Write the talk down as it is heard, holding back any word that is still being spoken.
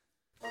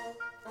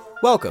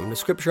Welcome to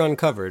Scripture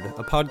Uncovered,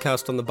 a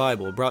podcast on the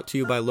Bible brought to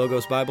you by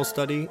Logos Bible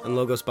Study and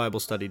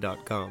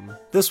logosbiblestudy.com.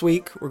 This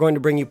week, we're going to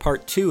bring you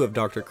part 2 of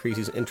Dr.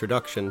 Creasy's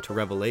introduction to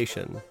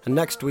Revelation. And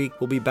next week,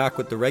 we'll be back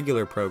with the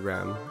regular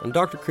program, and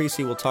Dr.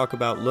 Creasy will talk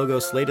about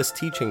Logos' latest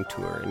teaching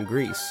tour in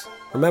Greece.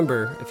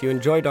 Remember, if you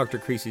enjoy Dr.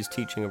 Creasy's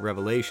teaching of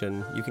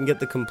Revelation, you can get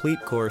the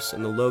complete course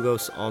in the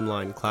Logos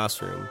online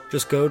classroom.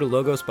 Just go to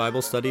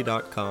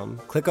logosbiblestudy.com,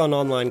 click on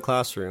Online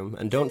Classroom,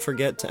 and don't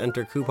forget to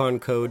enter coupon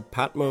code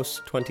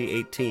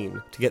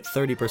PATMOS2018 to get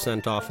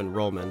 30% off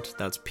enrollment.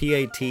 That's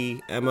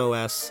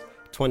PATMOS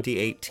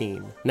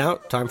 2018. Now,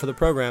 time for the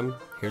program.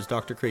 Here's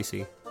Dr.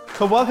 Creasy.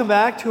 So welcome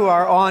back to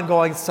our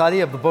ongoing study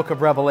of the book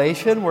of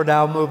Revelation. We're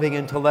now moving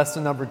into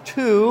lesson number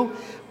 2,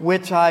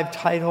 which I've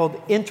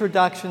titled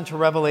Introduction to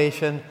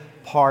Revelation,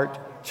 Part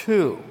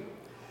 2.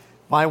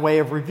 By way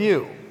of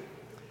review,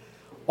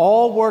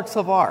 all works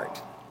of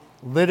art,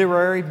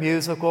 literary,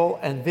 musical,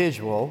 and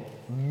visual,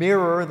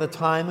 mirror the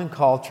time and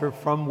culture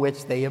from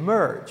which they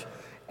emerge,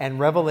 and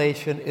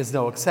Revelation is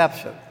no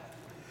exception.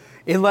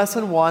 In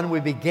Lesson 1, we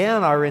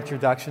began our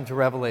introduction to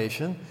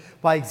Revelation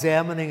by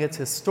examining its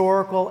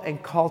historical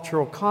and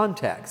cultural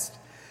context,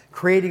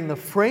 creating the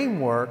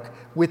framework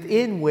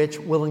within which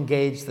we'll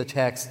engage the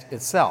text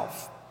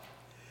itself.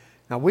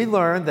 Now, we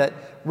learned that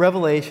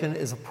Revelation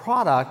is a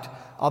product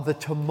of the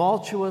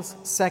tumultuous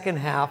second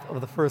half of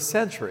the first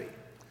century,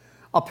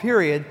 a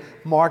period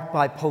marked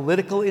by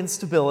political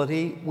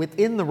instability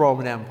within the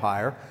Roman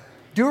Empire,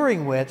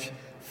 during which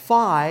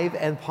 5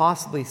 and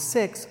possibly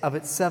 6 of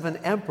its 7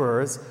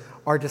 emperors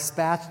are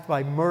dispatched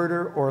by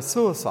murder or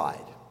suicide.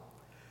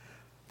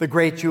 The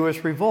Great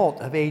Jewish Revolt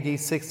of AD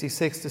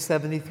 66 to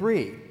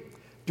 73,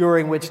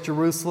 during which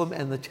Jerusalem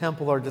and the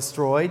Temple are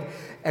destroyed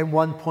and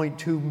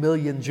 1.2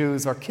 million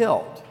Jews are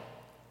killed.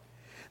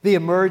 The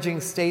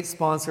emerging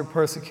state-sponsored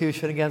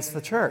persecution against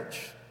the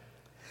church.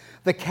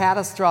 The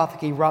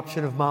catastrophic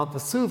eruption of Mount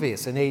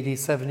Vesuvius in AD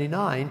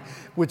 79,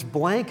 which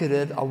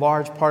blanketed a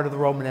large part of the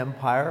Roman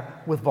Empire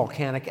with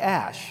volcanic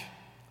ash.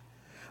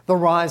 The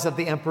rise of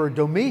the Emperor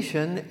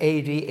Domitian, AD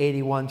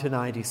 81 to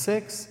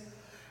 96,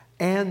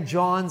 and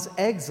John's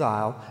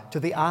exile to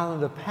the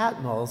island of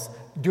Patmos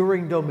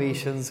during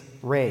Domitian's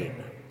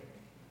reign.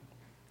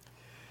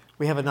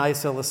 We have a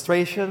nice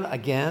illustration,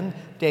 again,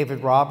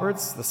 David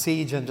Roberts, The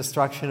Siege and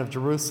Destruction of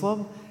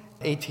Jerusalem,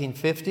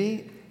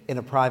 1850, in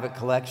a private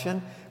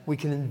collection. We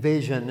can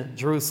envision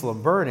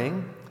Jerusalem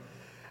burning.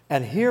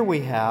 And here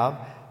we have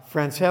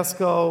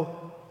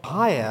Francesco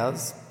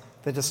Hayez,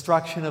 The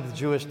Destruction of the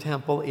Jewish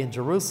Temple in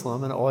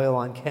Jerusalem, in oil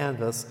on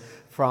canvas,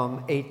 from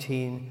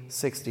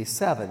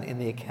 1867 in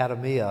the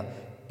Accademia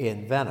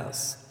in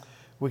Venice.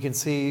 We can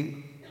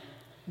see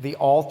the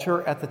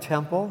altar at the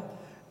temple,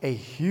 a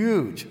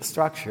huge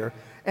structure,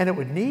 and it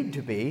would need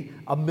to be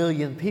 1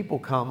 million people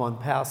come on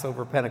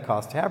Passover,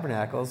 Pentecost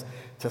Tabernacles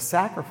to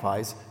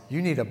sacrifice.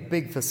 You need a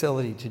big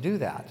facility to do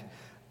that.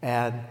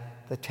 And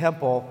the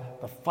temple,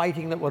 the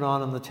fighting that went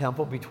on in the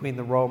temple between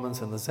the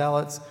Romans and the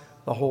Zealots,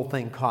 the whole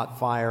thing caught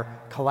fire,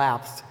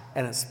 collapsed,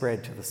 and it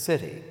spread to the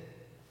city.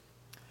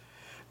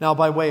 Now,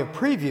 by way of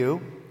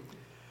preview,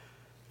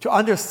 to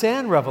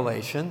understand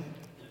Revelation,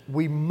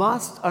 we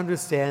must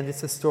understand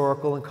its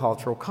historical and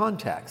cultural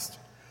context.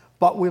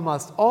 But we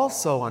must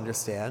also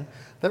understand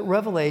that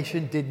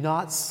Revelation did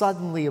not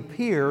suddenly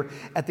appear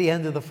at the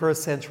end of the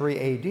first century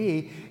AD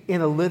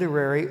in a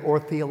literary or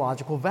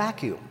theological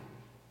vacuum.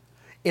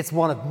 It's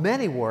one of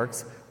many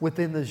works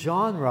within the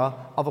genre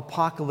of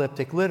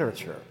apocalyptic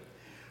literature,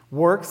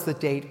 works that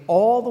date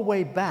all the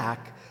way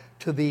back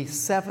to the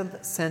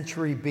 7th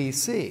century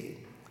BC,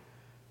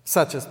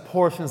 such as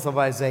portions of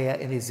Isaiah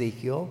and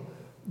Ezekiel,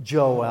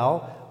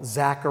 Joel,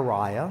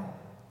 Zechariah,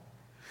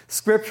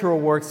 scriptural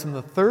works from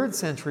the 3rd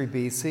century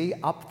BC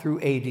up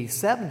through AD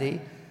 70,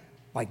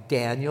 like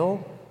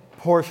Daniel,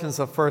 portions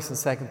of 1st and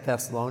 2nd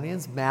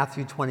Thessalonians,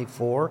 Matthew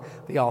 24,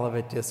 the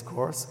Olivet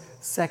Discourse,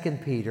 2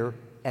 Peter,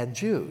 and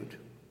Jude.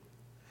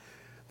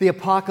 The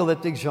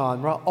apocalyptic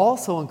genre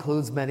also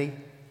includes many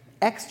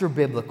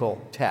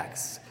extra-biblical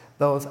texts,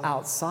 those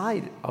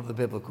outside of the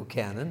biblical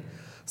canon,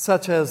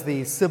 such as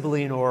the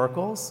Sibylline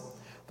Oracles,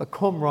 the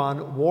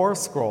Qumran War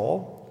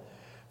Scroll,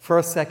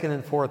 1st, 2nd,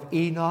 and 4th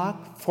Enoch,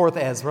 4th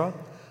Ezra,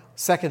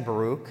 2nd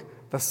Baruch,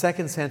 the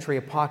 2nd century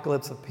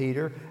Apocalypse of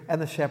Peter, and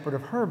the Shepherd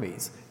of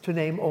Hermes, to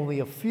name only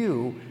a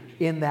few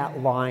in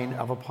that line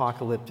of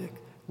apocalyptic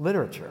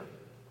literature.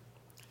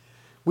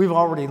 We've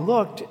already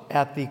looked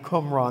at the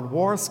Qumran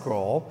War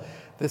Scroll.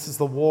 This is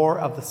the war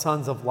of the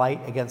sons of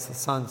light against the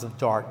sons of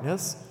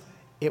darkness.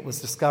 It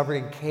was discovered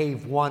in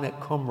Cave 1 at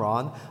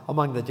Qumran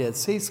among the Dead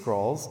Sea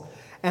Scrolls,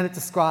 and it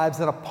describes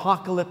an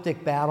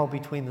apocalyptic battle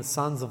between the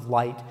sons of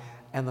light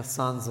and the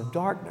sons of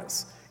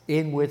darkness,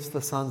 in which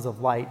the sons of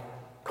light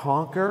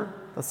conquer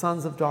the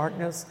sons of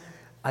darkness.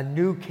 A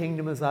new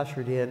kingdom is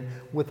ushered in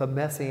with a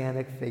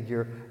messianic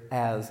figure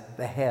as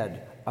the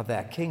head of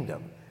that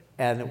kingdom,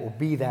 and it will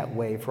be that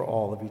way for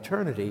all of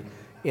eternity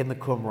in the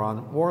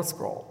Qumran War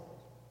Scroll.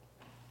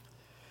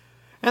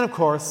 And of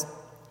course,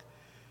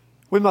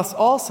 We must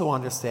also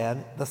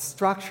understand the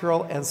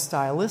structural and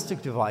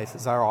stylistic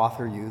devices our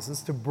author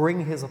uses to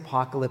bring his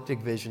apocalyptic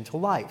vision to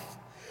life,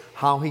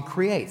 how he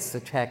creates the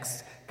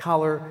text's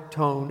color,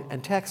 tone,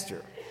 and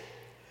texture.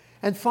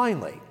 And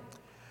finally,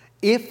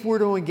 if we're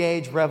to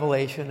engage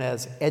Revelation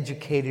as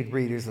educated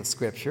readers of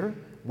Scripture,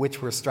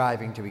 which we're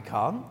striving to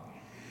become,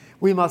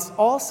 we must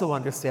also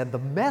understand the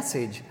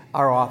message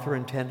our author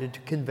intended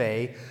to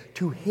convey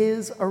to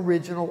his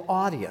original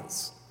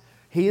audience.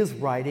 He is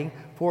writing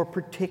for a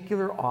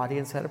particular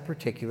audience at a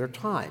particular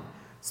time,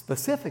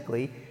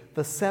 specifically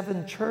the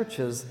 7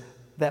 churches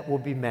that will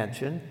be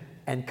mentioned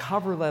and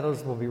cover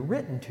letters will be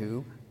written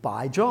to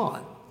by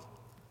John.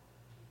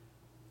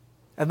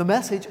 And the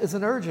message is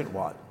an urgent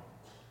one.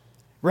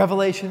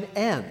 Revelation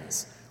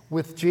ends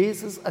with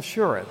Jesus'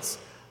 assurance,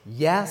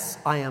 "Yes,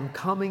 I am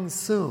coming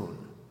soon."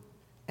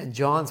 And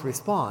John's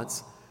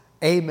response,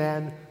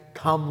 "Amen,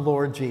 come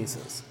Lord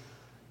Jesus."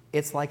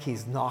 It's like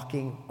he's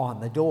knocking on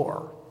the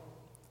door.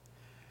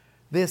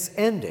 This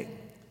ending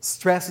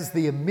stresses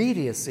the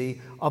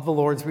immediacy of the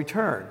Lord's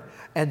return,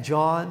 and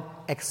John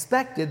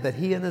expected that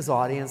he and his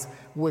audience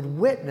would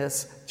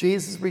witness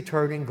Jesus'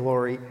 return in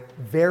glory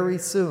very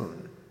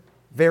soon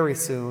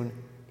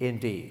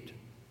indeed.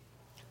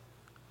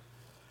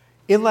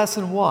 In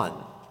Lesson 1,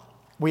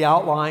 we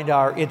outlined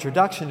our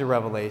introduction to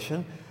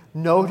Revelation,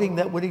 noting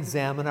that we'd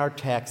examine our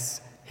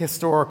text's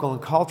historical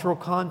and cultural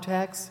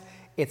context,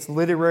 its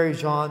literary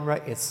genre,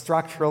 its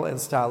structural and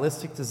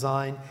stylistic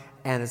design,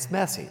 and its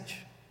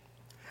message.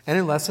 And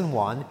in Lesson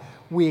 1,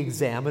 we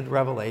examined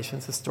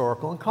Revelation's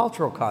historical and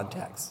cultural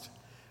context.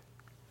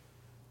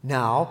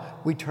 Now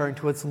we turn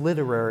to its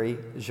literary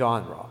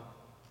genre.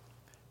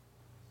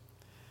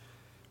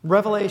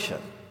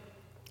 Revelation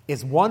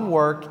is one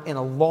work in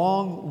a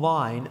long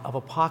line of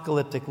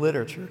apocalyptic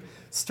literature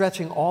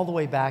stretching all the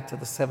way back to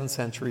the 7th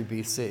century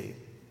BC.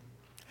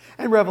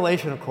 And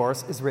Revelation, of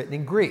course, is written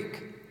in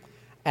Greek,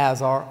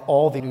 as are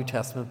all the New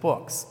Testament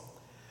books.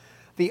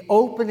 The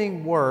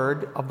opening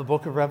word of the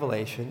book of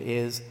Revelation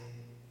is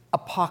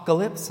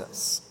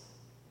apocalypsis,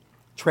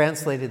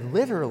 translated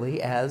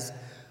literally as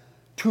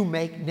to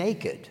make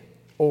naked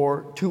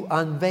or to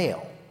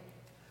unveil.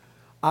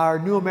 Our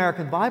New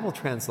American Bible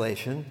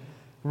translation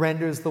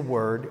renders the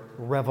word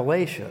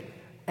revelation,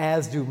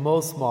 as do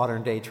most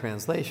modern day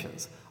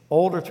translations.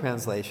 Older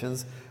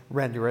translations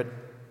render it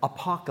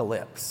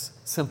apocalypse,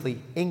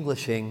 simply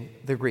Englishing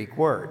the Greek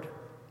word.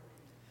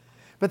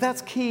 But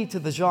that's key to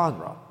the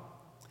genre.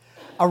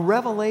 A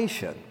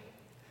revelation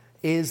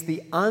is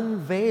the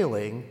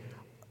unveiling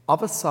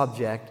of a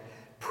subject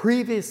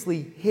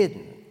previously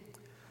hidden,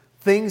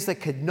 things that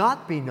could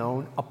not be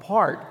known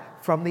apart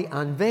from the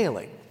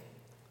unveiling.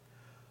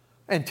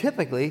 And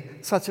typically,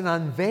 such an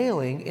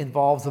unveiling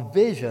involves a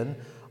vision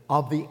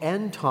of the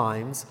end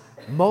times,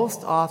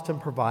 most often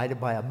provided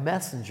by a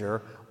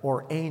messenger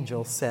or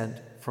angel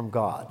sent from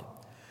God.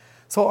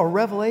 So a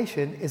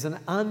revelation is an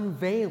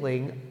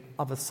unveiling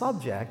of a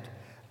subject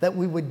that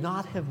we would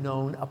not have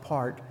known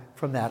apart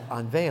from that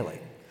unveiling.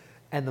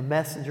 And the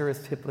messenger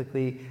is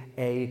typically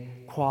a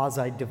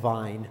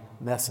quasi-divine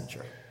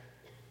messenger.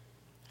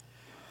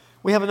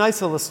 We have a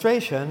nice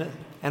illustration,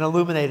 an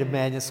illuminated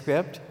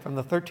manuscript from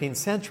the 13th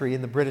century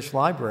in the British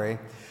Library.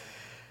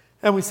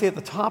 And we see at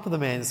the top of the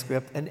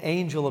manuscript, an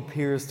angel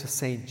appears to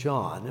St.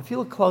 John. If you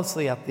look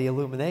closely at the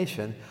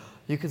illumination,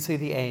 you can see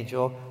the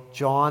angel.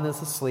 John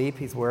is asleep.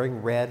 He's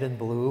wearing red and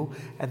blue.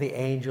 And the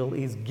angel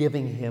is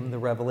giving him the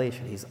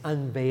revelation. He's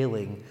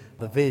unveiling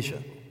the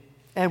vision.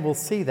 And we'll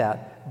see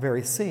that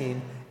very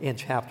scene in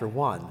chapter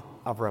 1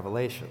 of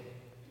Revelation.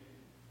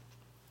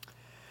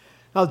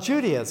 Now,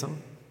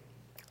 Judaism,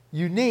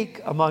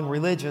 unique among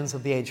religions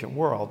of the ancient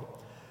world,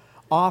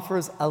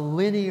 offers a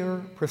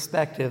linear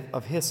perspective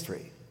of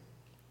history.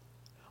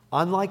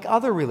 Unlike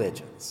other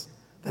religions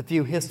that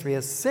view history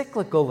as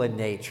cyclical in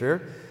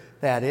nature,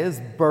 that is,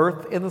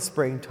 birth in the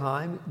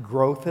springtime,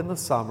 growth in the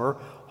summer,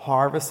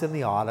 harvest in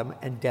the autumn,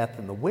 and death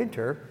in the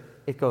winter,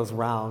 it goes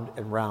round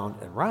and round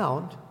and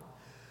round.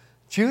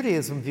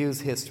 Judaism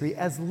views history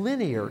as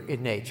linear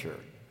in nature.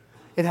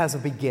 It has a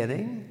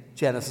beginning,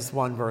 Genesis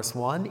 1 verse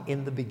 1,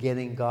 in the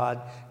beginning God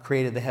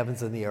created the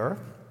heavens and the earth.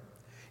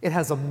 It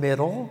has a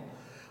middle,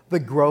 the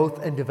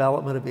growth and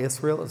development of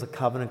Israel as a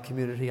covenant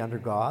community under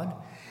God.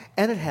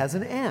 And it has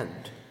an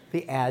end,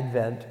 the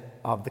advent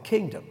of the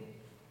kingdom.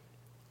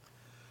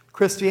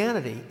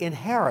 Christianity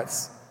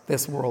inherits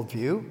this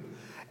worldview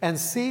and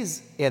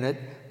sees in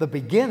it the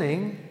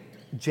beginning,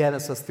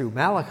 Genesis through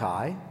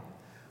Malachi,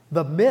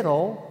 the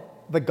middle,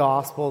 the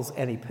Gospels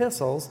and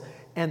epistles,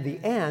 and the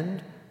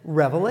end,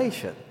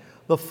 Revelation,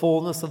 the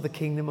fullness of the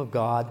kingdom of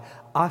God,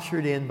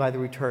 ushered in by the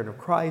return of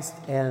Christ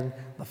and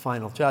the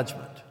final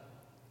judgment.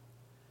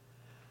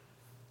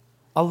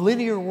 A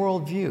linear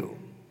worldview,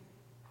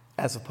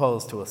 as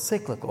opposed to a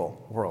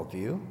cyclical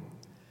worldview,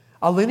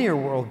 a linear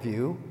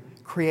worldview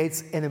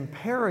creates an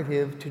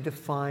imperative to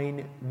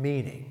define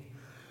meaning.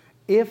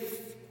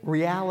 If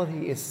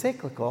reality is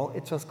cyclical,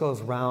 it just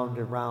goes round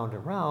and round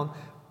and round,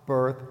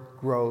 birth,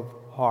 growth,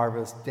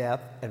 harvest, death,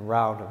 and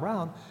round,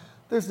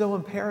 there's no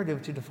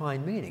imperative to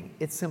define meaning.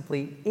 It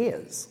simply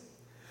is.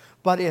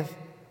 But if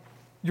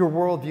your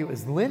worldview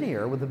is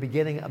linear with a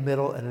beginning, a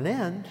middle, and an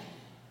end,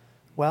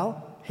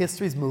 well,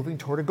 history's moving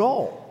toward a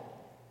goal.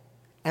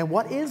 And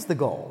what is the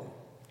goal?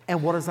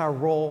 And what is our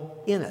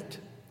role in it?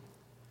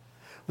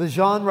 The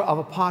genre of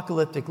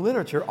apocalyptic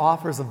literature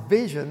offers a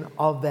vision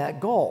of that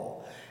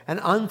goal, an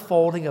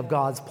unfolding of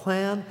God's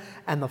plan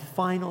and the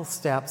final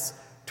steps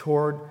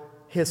toward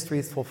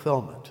history's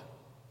fulfillment.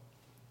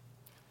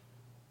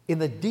 In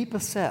the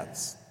deepest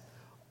sense,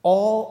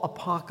 all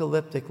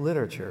apocalyptic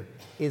literature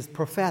is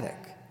prophetic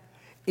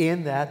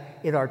in that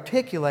it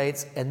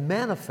articulates and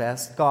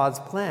manifests God's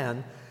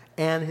plan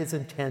and his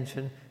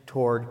intention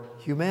toward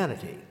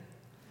humanity.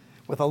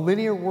 With a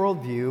linear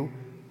worldview,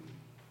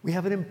 we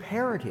have an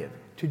imperative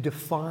to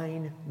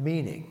define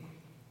meaning.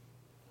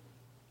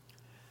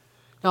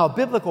 Now, a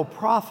biblical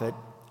prophet,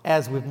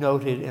 as we've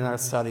noted in our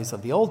studies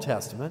of the Old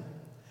Testament,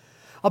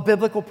 a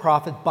biblical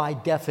prophet by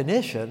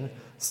definition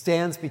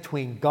stands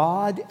between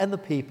God and the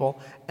people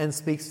and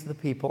speaks to the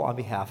people on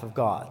behalf of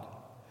God.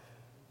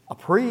 A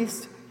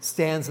priest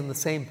stands in the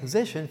same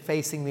position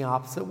facing the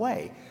opposite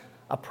way.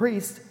 A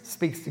priest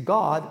speaks to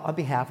God on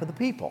behalf of the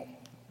people.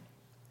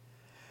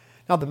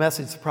 Now, the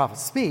message the prophet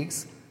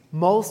speaks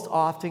most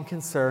often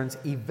concerns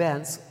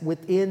events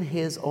within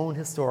his own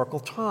historical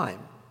time.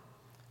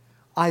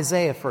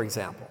 Isaiah, for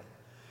example,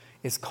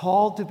 is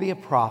called to be a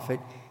prophet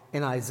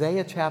in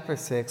Isaiah chapter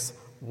 6,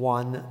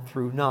 1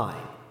 through 9.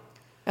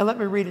 And let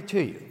me read it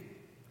to you.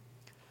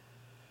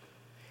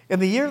 In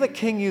the year that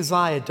King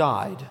Uzziah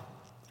died,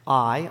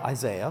 I,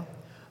 Isaiah,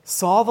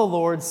 saw the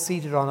Lord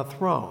seated on a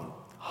throne,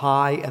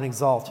 high and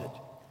exalted,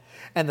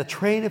 and the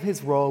train of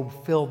his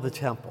robe filled the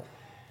temple.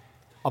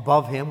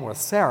 Above him were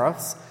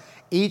seraphs,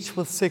 each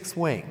with 6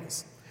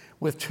 wings.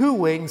 With 2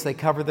 wings they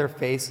covered their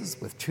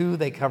faces, with 2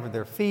 they covered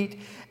their feet,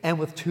 and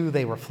with 2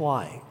 they were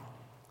flying.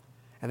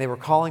 And they were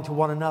calling to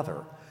one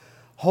another,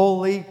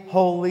 Holy,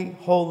 holy,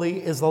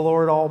 holy is the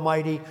Lord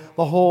Almighty.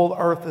 The whole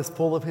earth is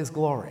full of his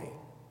glory.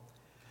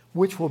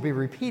 Which will be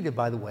repeated,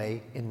 by the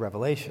way, in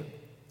Revelation.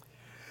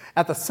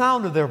 At the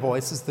sound of their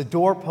voices, the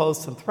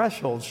doorposts and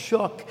thresholds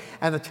shook,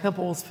 and the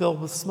temple was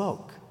filled with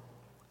smoke.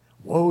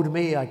 Woe to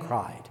me, I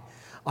cried.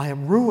 I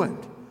am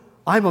ruined.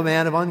 I'm a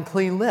man of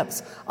unclean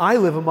lips. I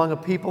live among a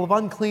people of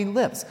unclean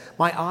lips.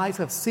 My eyes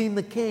have seen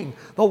the King,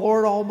 the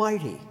Lord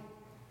Almighty.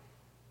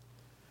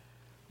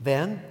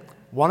 Then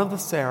one of the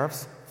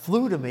seraphs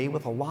flew to me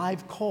with a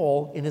live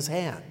coal in his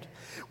hand,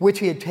 which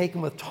he had taken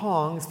with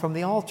tongs from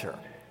the altar.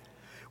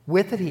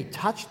 With it he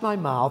touched my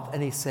mouth,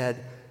 and he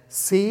said,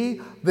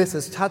 See, this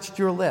has touched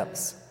your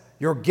lips.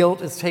 Your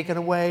guilt is taken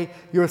away,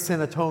 your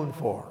sin atoned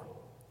for.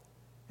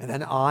 And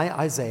then I,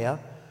 Isaiah,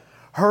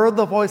 heard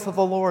the voice of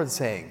the Lord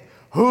saying,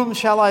 Whom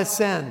shall I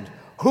send?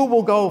 Who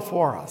will go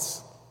for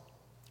us?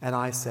 And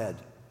I said,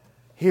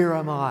 Here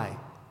am I.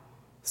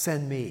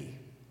 Send me.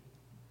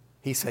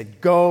 He said,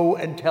 Go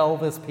and tell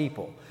this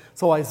people.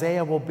 So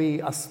Isaiah will be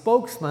a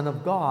spokesman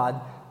of God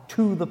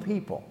to the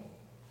people.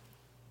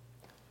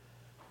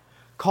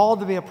 Called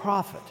to be a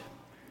prophet.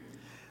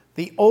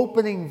 The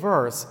opening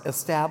verse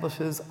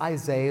establishes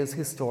Isaiah's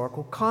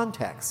historical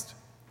context.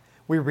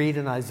 We read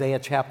in Isaiah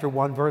chapter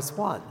 1, verse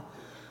 1,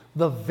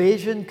 the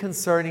vision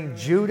concerning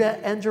Judah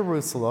and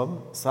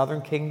Jerusalem,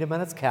 southern kingdom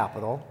and its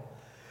capital,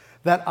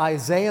 that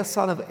Isaiah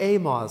son of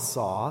Amoz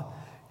saw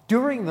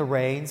during the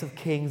reigns of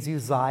kings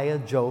Uzziah,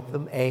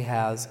 Jotham,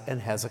 Ahaz, and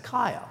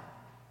Hezekiah.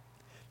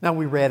 Now,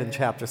 we read in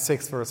chapter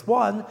 6, verse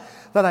 1,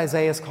 that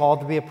Isaiah is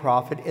called to be a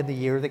prophet in the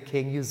year that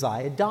King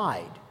Uzziah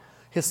died.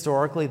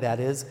 Historically, that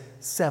is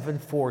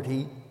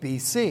 740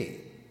 BC.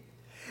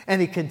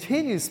 And he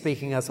continues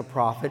speaking as a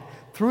prophet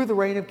through the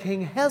reign of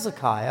King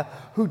Hezekiah,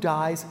 who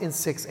dies in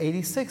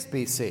 686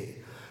 BC.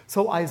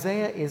 So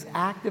Isaiah is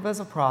active as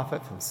a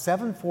prophet from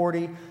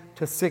 740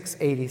 to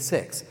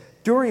 686,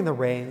 during the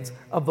reigns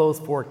of those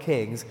 4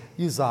 kings,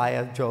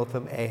 Uzziah,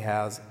 Jotham,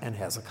 Ahaz, and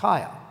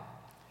Hezekiah.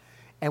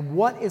 And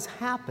what is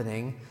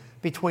happening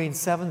between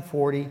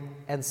 740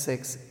 and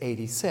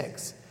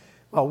 686?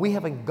 Well, we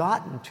haven't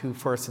gotten to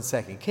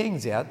 1st and 2nd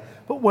Kings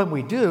yet, but when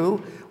we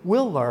do,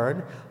 we'll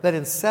learn that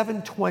in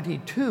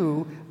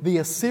 722, the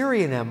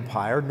Assyrian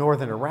Empire,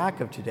 northern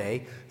Iraq of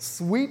today,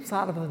 sweeps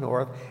out of the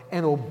north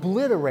and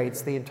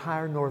obliterates the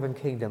entire northern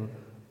kingdom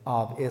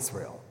of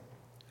Israel.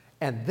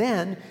 And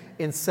then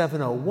in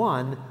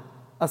 701,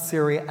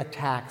 Assyria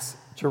attacks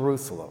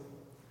Jerusalem.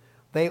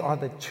 They are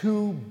the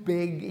 2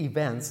 big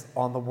events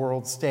on the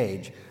world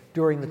stage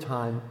during the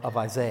time of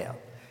Isaiah.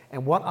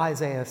 And what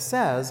Isaiah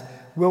says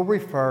will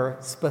refer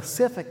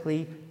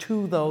specifically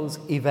to those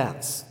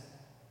events.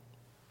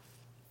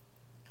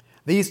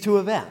 These 2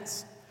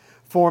 events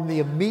form the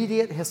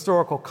immediate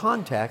historical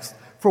context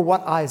for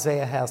what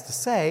Isaiah has to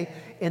say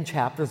in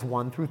chapters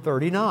 1 through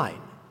 39,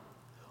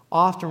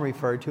 often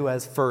referred to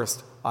as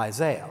 1st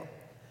Isaiah.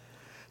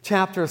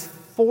 Chapters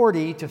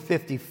 40 to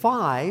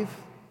 55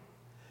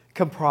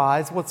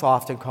 comprise what's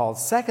often called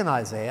 2nd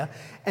Isaiah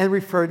and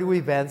refer to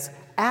events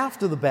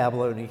after the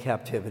Babylonian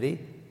captivity,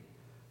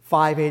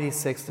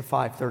 586 to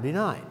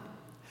 539.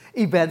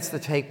 events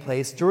that take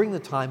place during the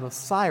time of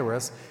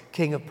Cyrus,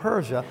 king of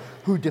Persia,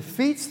 who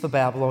defeats the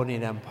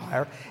Babylonian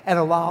Empire and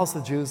allows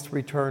the Jews to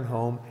return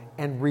home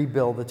and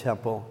rebuild the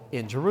temple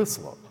in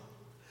Jerusalem.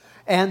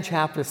 And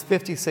chapters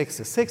 56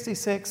 to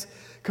 66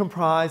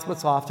 comprise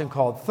what's often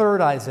called Third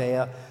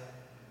Isaiah,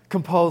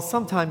 composed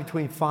sometime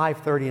between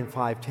 530 and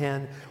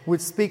 510,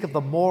 which speak of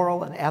the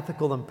moral and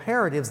ethical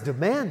imperatives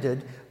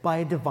demanded by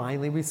a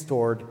divinely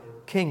restored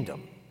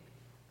kingdom.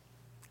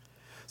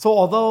 So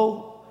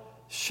although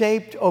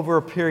shaped over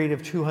a period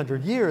of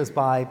 200 years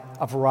by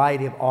a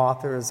variety of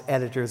authors,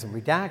 editors, and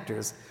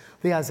redactors,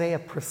 the Isaiah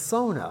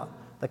persona,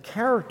 the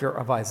character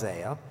of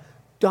Isaiah,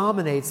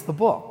 dominates the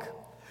book.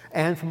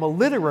 And from a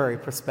literary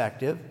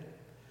perspective,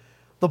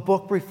 the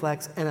book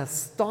reflects an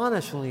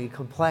astonishingly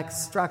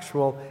complex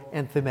structural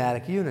and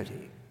thematic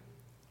unity.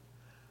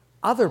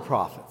 Other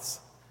prophets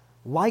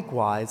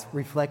likewise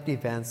reflect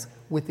events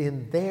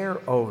within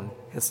their own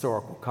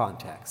historical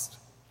context.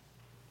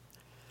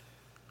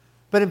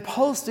 But in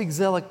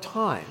post-exilic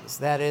times,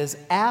 that is,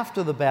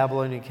 after the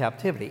Babylonian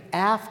captivity,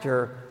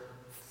 after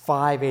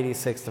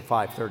 586 to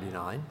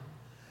 539,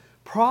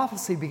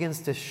 prophecy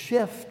begins to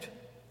shift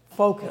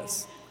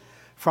focus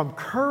from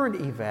current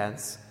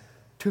events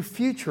to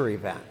future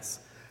events,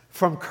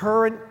 from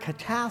current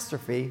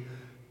catastrophe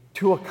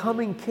to a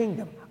coming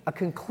kingdom, a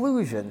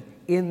conclusion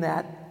in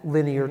that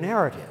linear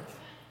narrative,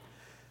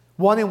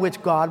 one in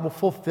which God will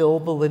fulfill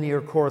the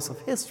linear course of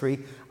history,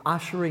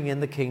 ushering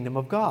in the kingdom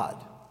of God.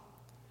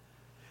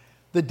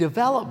 The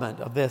development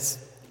of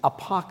this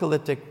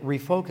apocalyptic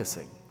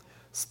refocusing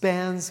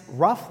spans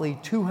roughly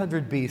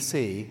 200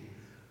 BC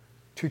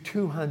to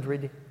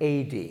 200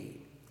 AD,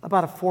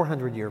 about a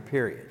 400-year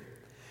period,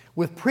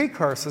 with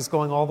precursors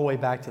going all the way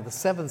back to the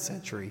 7th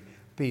century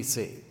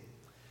BC.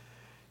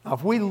 Now,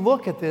 if we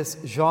look at this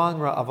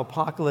genre of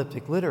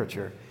apocalyptic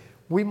literature,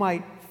 we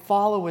might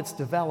follow its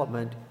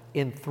development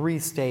in 3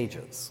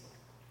 stages.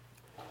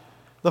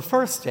 The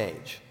first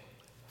stage,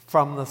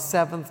 from the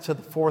 7th to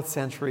the 4th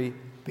century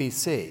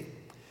BC,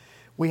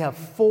 we have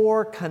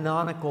 4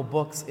 canonical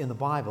books in the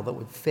Bible that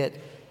would fit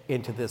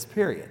into this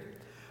period.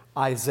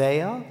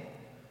 Isaiah,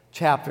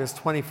 chapters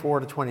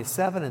 24 to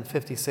 27 and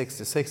 56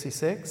 to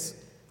 66.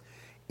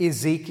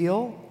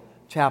 Ezekiel,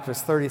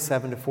 chapters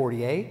 37 to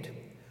 48.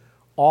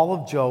 All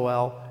of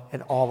Joel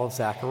and all of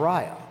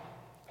Zechariah.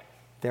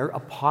 They're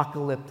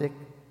apocalyptic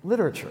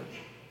literature.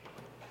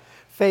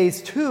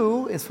 Phase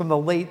 2 is from the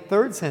late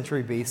 3rd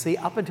century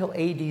BC up until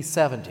AD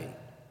 70.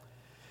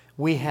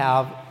 We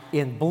have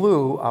in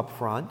blue up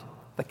front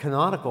the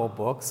canonical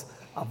books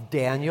of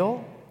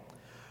Daniel,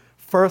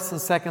 1st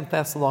and 2nd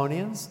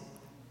Thessalonians,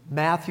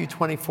 Matthew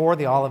 24,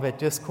 the Olivet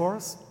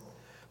Discourse,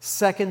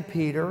 2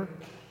 Peter,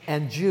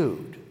 and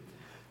Jude.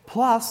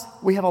 Plus,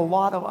 we have a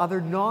lot of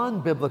other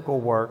non-biblical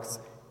works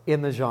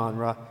in the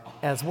genre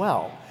as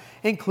well,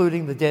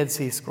 including the Dead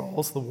Sea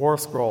Scrolls, the War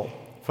Scroll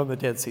from the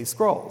Dead Sea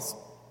Scrolls.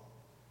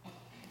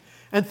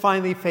 And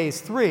finally, phase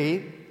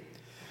 3,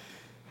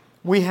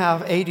 we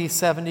have AD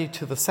 70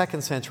 to the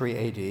 2nd century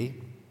AD.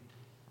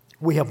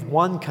 We have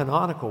one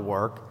canonical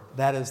work,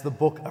 that is the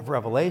Book of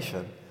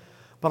Revelation,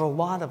 but a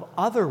lot of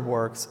other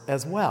works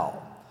as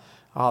well.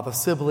 The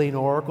Sibylline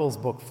Oracles,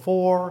 Book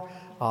 4,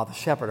 the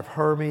Shepherd of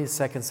Hermes,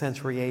 2nd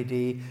century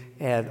AD,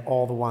 and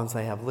all the ones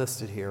I have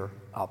listed here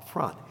up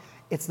front.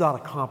 It's not a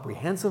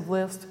comprehensive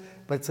list,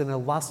 but it's an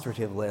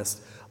illustrative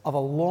list of a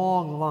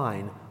long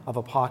line of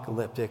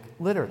apocalyptic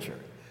literature.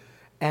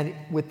 And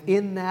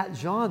within that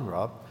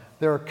genre,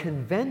 there are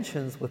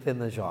conventions within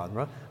the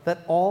genre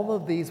that all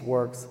of these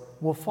works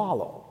will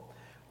follow,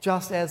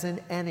 just as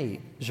in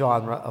any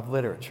genre of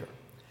literature.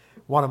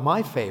 One of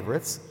my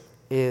favorites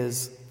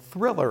is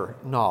thriller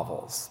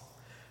novels.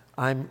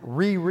 I'm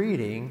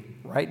rereading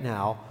right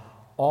now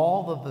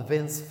all of the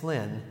Vince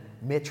Flynn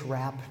Mitch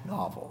Rapp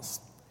novels.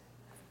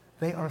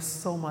 They are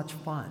so much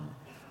fun.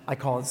 I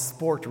call it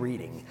sport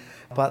reading,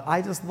 but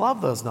I just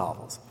love those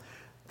novels.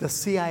 The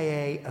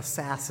CIA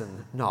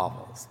assassin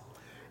novels.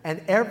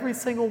 And every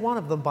single one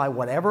of them, by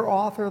whatever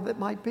author that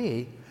might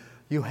be,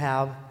 you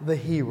have the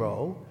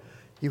hero,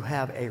 you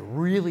have a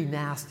really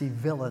nasty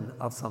villain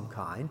of some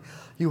kind,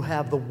 you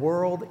have the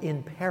world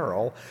in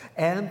peril,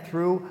 and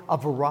through a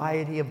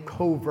variety of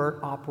covert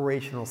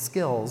operational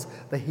skills,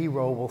 the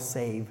hero will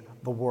save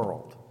the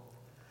world.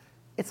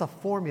 It's a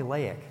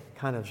formulaic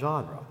kind of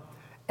genre,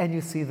 and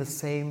you see the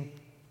same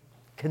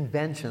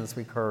conventions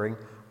recurring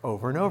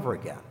over and over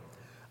again.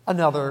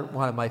 Another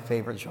one of my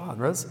favorite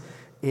genres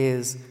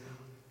is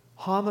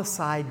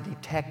homicide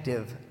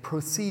detective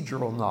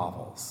procedural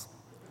novels,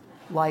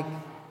 like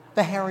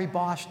the Harry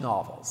Bosch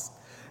novels,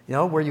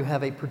 where you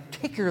have a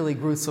particularly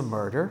gruesome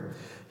murder,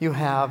 you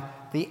have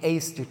the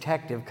ace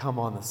detective come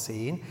on the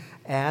scene,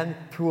 and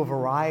through a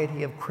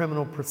variety of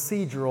criminal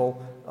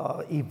procedural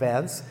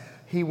events,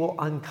 he will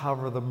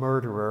uncover the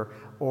murderer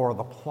or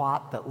the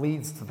plot that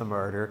leads to the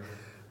murder.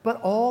 But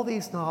all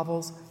these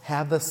novels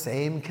have the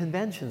same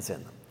conventions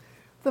in them.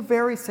 The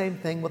very same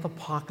thing with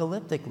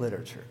apocalyptic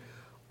literature.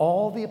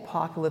 All the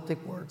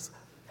apocalyptic works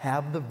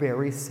have the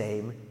very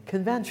same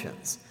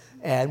conventions,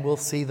 and we'll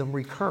see them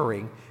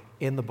recurring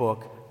in the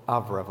book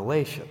of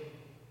Revelation.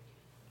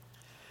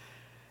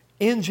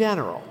 In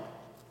general,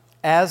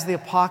 as the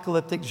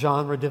apocalyptic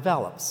genre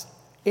develops,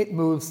 it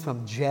moves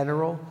from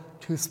general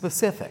to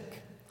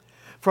specific,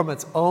 from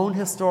its own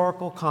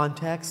historical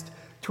context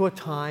to a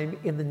time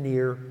in the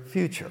near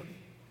future.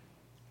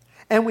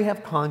 And we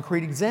have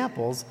concrete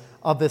examples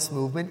of this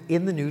movement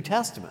in the New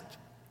Testament.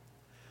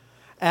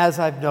 As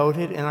I've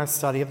noted in our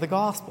study of the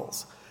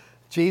Gospels,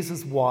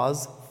 Jesus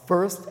was,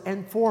 first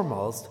and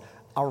foremost,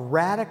 a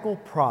radical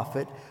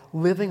prophet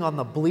living on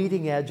the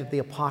bleeding edge of the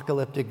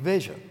apocalyptic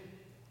vision.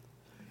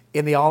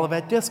 In the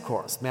Olivet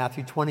Discourse,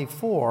 Matthew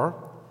 24,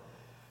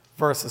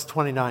 verses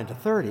 29 to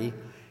 30,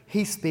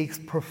 he speaks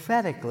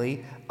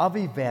prophetically of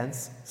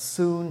events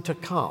soon to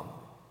come.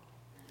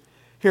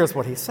 Here's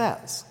what he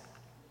says.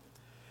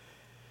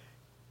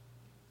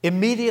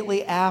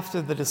 Immediately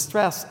after the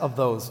distress of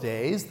those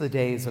days, the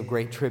days of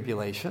great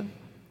tribulation,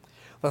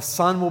 the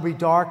sun will be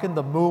darkened,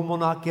 the moon will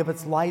not give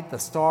its light, the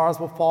stars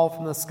will fall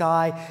from the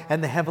sky,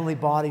 and the heavenly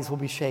bodies will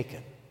be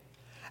shaken.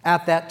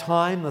 At that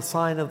time, the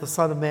sign of the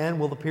Son of Man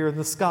will appear in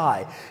the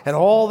sky, and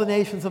all the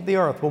nations of the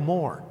earth will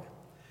mourn.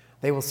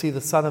 They will see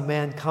the Son of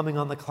Man coming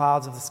on the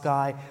clouds of the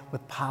sky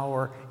with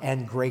power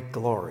and great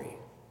glory.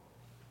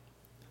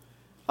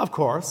 Of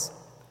course,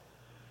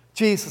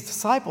 Jesus'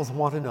 disciples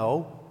want to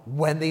know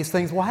when these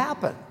things will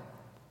happen,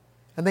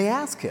 and they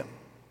ask him.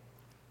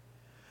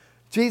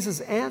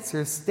 Jesus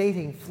answers,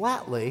 stating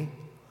flatly,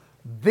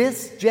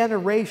 "This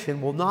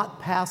generation will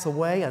not pass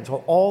away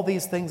until all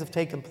these things have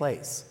taken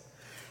place.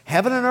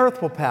 Heaven and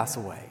earth will pass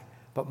away,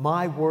 but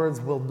my words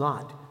will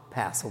not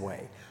pass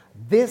away.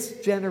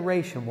 This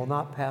generation will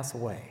not pass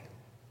away."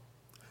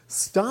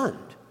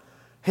 Stunned,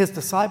 his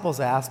disciples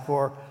asked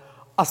for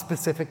a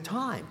specific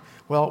time.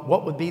 Well,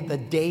 what would be the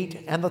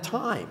date and the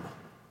time?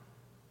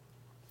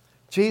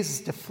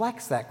 Jesus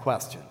deflects that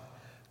question,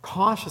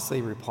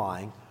 cautiously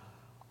replying,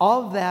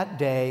 "Of that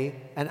day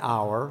and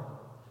hour,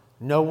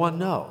 no one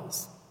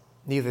knows,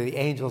 neither the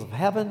angels of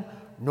heaven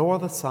nor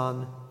the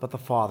Son, but the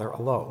Father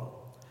alone.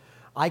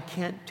 I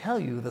can't tell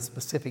you the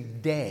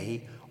specific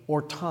day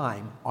or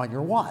time on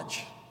your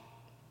watch.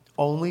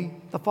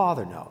 Only the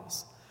Father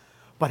knows.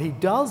 But he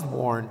does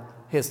warn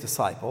his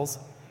disciples,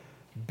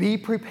 be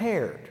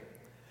prepared,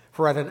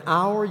 for at an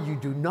hour you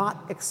do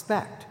not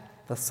expect,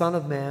 the Son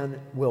of Man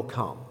will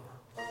come."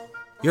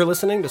 You're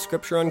listening to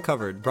Scripture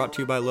Uncovered, brought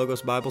to you by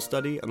Logos Bible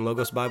Study and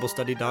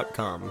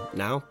logosbiblestudy.com.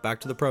 Now, back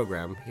to the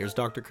program. Here's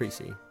Dr.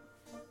 Creasy.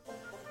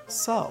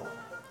 So,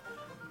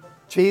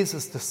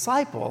 Jesus'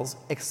 disciples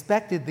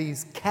expected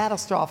these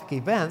catastrophic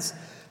events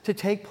to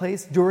take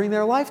place during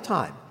their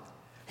lifetime.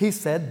 He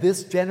said,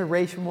 "This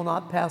generation will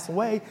not pass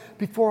away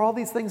before all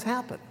these things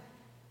happen."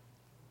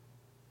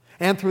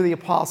 And through the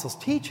apostles'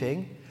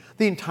 teaching,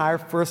 the entire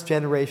first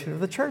generation of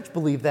the church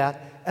believed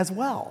that as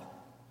well.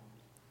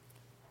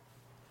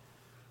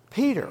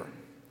 Peter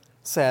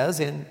says,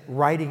 in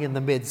writing in the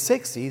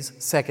mid-60s,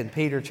 2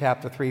 Peter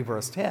chapter 3,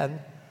 verse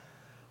 10,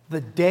 "The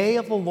day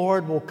of the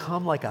Lord will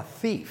come like a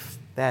thief,"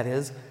 that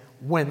is,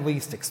 when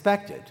least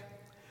expected.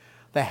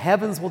 "The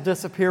heavens will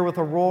disappear with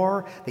a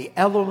roar, the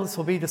elements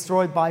will be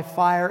destroyed by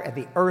fire, and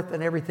the earth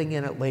and everything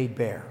in it laid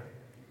bare."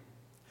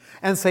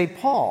 And St.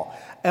 Paul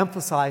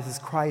emphasizes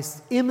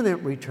Christ's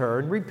imminent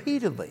return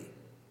repeatedly.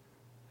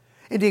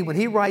 Indeed, when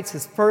he writes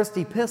his first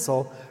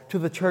epistle to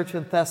the church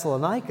in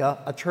Thessalonica,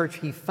 a church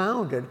he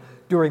founded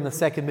during the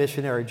second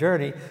missionary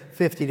journey,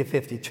 50 to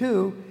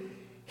 52,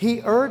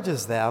 he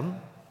urges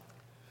them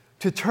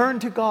to turn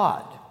to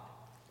God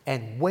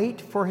and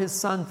wait for his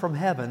Son from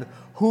heaven,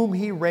 whom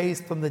he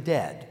raised from the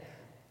dead,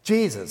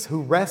 Jesus,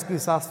 who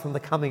rescues us from the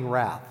coming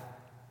wrath.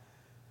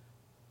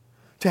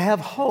 To have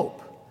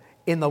hope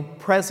in the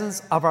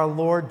presence of our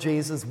Lord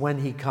Jesus when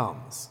he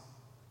comes.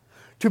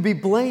 To be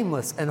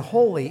blameless and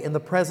holy in the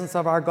presence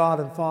of our God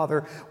and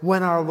Father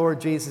when our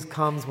Lord Jesus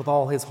comes with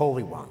all his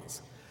holy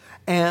ones.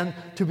 And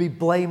to be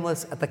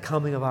blameless at the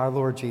coming of our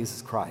Lord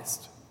Jesus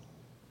Christ.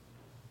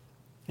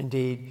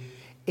 Indeed,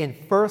 in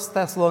 1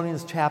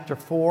 Thessalonians chapter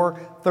 4,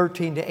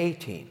 13 to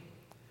 18,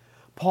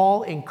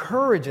 Paul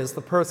encourages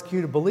the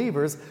persecuted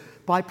believers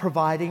by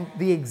providing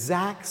the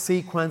exact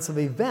sequence of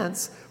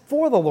events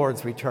for the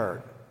Lord's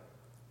return.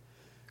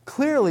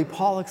 Clearly,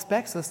 Paul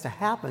expects this to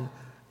happen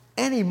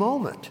any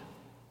moment.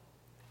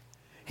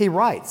 He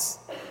writes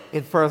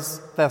in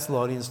 1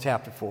 Thessalonians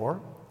chapter 4,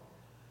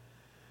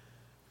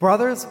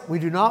 "Brothers, we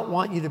do not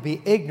want you to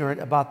be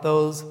ignorant about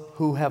those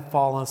who have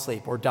fallen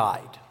asleep or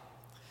died.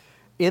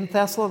 In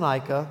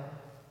Thessalonica,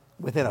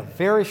 within a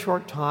very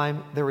short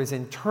time, there is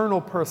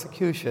internal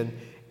persecution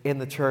in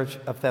the church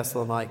of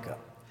Thessalonica.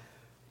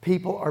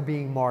 People are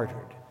being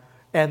martyred.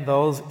 And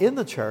those in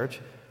the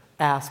church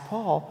ask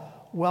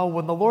Paul, well,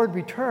 when the Lord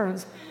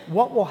returns,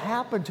 what will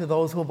happen to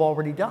those who have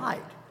already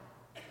died?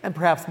 And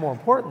perhaps more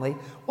importantly,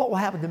 what will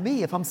happen to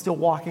me if I'm still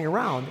walking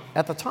around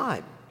at the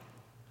time?"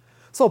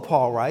 So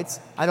Paul writes,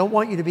 "I don't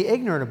want you to be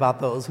ignorant about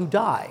those who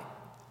die,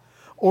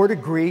 or to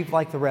grieve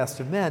like the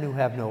rest of men who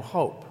have no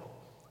hope.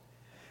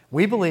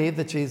 We believe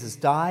that Jesus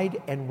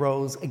died and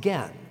rose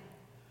again.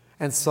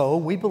 And so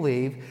we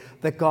believe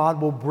that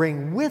God will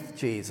bring with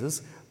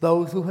Jesus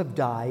those who have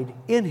died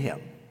in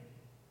him.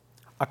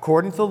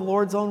 According to the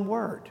Lord's own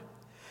word,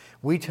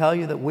 we tell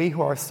you that we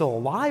who are still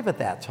alive at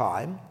that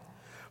time,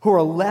 who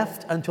are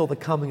left until the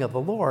coming of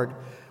the Lord,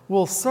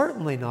 will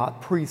certainly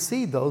not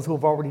precede those who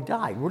have already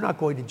died. We're not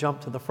going to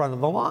jump to the front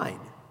of the line.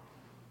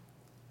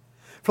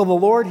 For the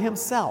Lord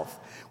himself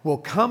will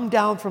come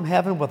down from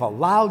heaven with a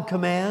loud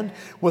command,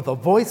 with the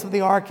voice of the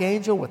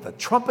archangel, with the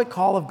trumpet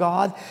call of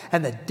God,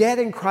 and the dead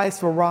in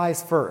Christ will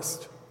rise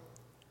first.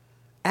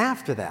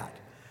 After that,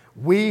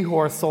 we who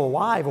are still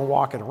alive and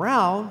walking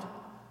around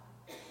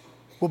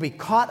will be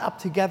caught up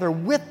together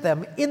with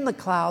them in the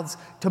clouds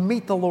to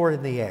meet the Lord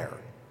in the air.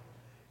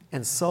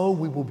 And so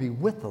we will be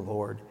with the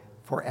Lord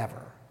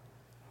forever.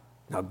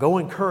 Now go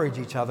encourage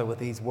each other with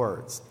these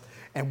words.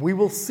 And we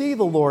will see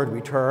the Lord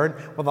return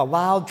with a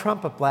loud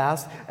trumpet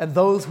blast, and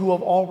those who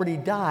have already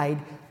died,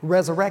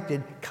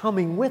 resurrected,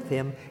 coming with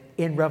him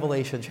in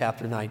Revelation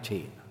chapter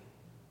 19.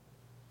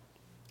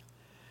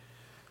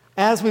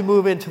 As we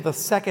move into the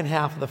second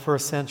half of the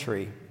first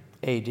century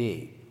AD,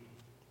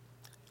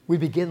 we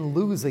begin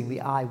losing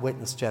the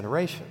eyewitness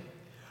generation,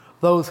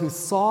 those who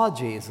saw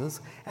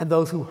Jesus and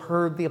those who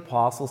heard the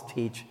apostles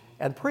teach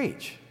and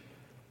preach.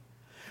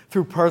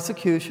 Through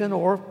persecution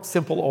or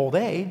simple old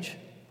age,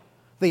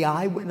 the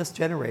eyewitness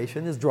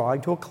generation is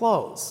drawing to a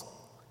close.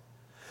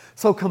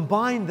 So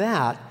combine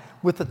that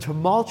with the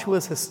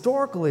tumultuous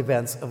historical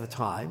events of the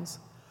times,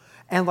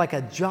 and like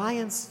a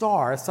giant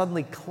star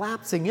suddenly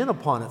collapsing in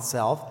upon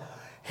itself,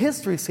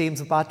 history seems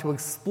about to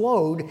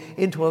explode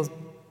into a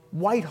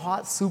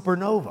white-hot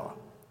supernova.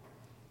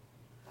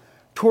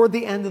 Toward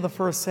the end of the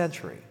first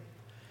century,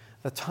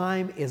 the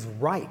time is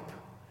ripe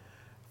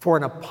for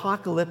an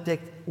apocalyptic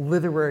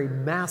literary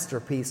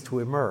masterpiece to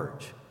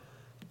emerge.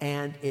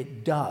 And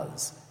it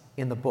does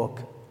in the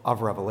book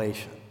of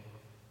Revelation.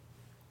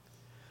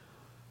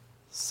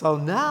 So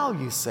now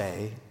you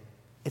say,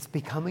 it's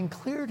becoming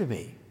clear to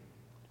me.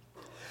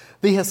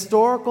 The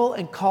historical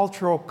and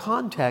cultural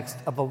context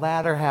of the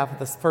latter half of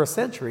the first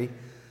century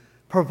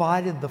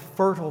provided the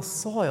fertile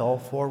soil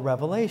for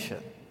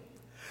Revelation.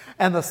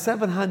 And the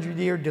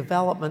 700-year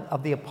development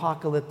of the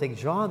apocalyptic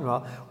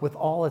genre, with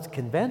all its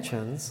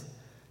conventions,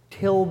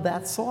 tilled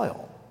that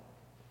soil.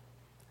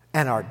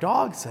 And our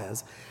dog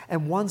says,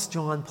 and once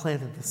John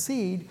planted the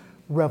seed,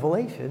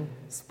 Revelation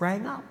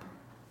sprang up.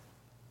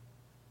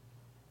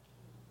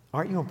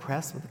 Aren't you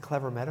impressed with the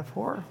clever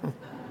metaphor?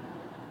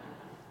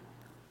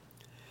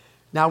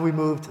 Now we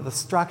move to the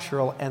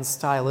structural and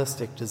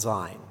stylistic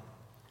design.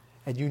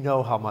 And you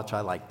know how much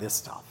I like this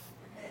stuff.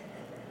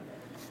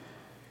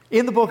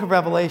 In the book of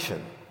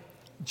Revelation,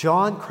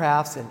 John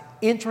crafts an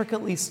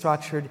intricately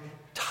structured,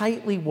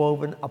 tightly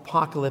woven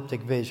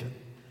apocalyptic vision,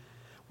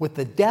 with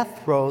the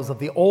death throes of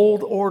the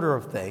old order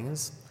of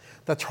things,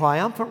 the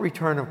triumphant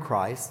return of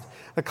Christ,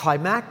 the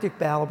climactic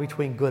battle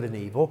between good and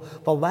evil,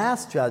 the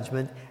last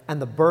judgment,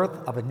 and the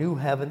birth of a new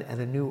heaven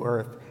and a new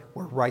earth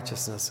where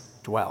righteousness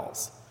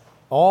dwells.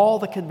 All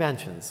the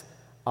conventions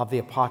of the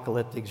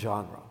apocalyptic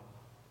genre.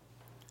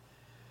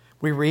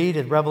 We read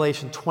in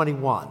Revelation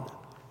 21,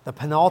 the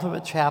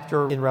penultimate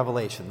chapter in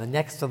Revelation, the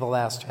next to the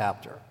last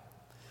chapter.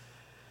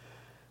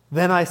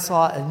 Then I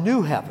saw a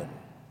new heaven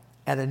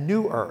and a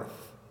new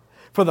earth.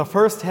 For the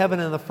first heaven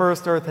and the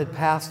first earth had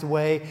passed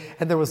away,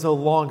 and there was no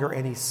longer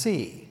any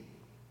sea.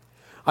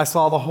 I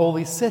saw the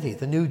holy city,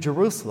 the new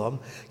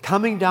Jerusalem,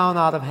 coming down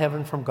out of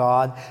heaven from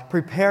God,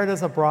 prepared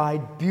as a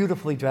bride,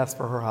 beautifully dressed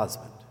for her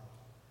husband.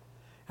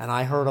 And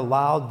I heard a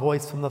loud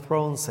voice from the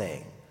throne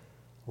saying,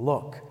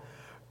 "Look,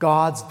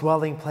 God's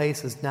dwelling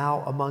place is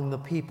now among the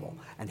people,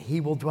 and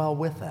he will dwell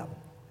with them.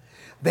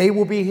 They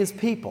will be his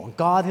people.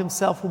 God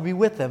himself will be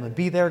with them and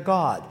be their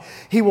God.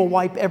 He will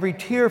wipe every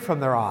tear from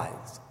their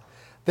eyes.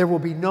 There will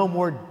be no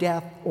more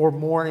death or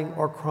mourning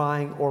or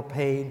crying or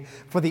pain,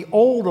 for the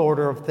old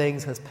order of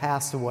things has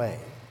passed away."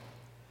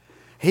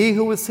 He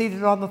who was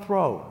seated on the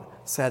throne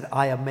said,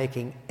 "I am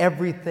making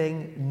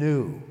everything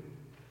new."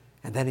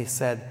 And then he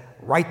said,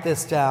 "Write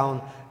this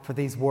down, for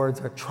these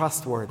words are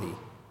trustworthy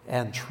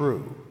and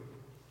true."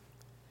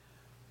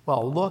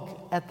 Well,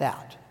 look at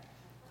that.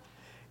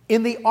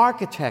 In the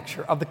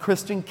architecture of the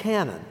Christian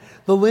canon,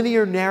 the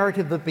linear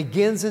narrative that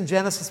begins in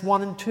Genesis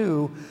 1 and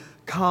 2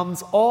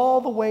 comes all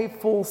the way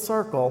full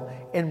circle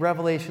in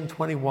Revelation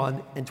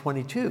 21 and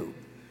 22.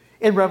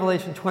 In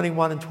Revelation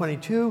 21 and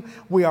 22,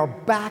 we are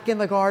back in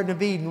the Garden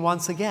of Eden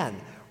once again,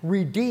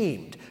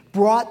 redeemed,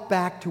 brought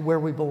back to where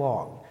we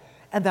belong.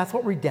 And that's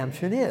what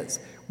redemption is.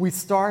 We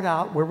start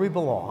out where we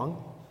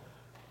belong,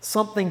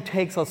 something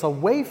takes us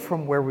away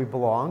from where we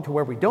belong to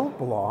where we don't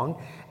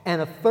belong,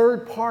 and a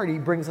third party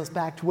brings us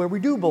back to where we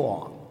do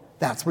belong.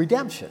 That's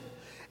redemption.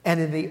 And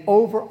in the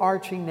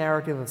overarching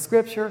narrative of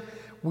Scripture,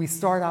 we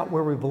start out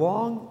where we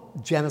belong,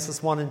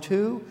 Genesis 1 and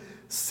 2.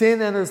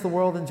 Sin enters the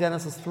world in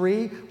Genesis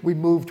 3. We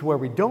move to where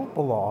we don't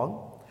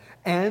belong.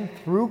 And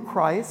through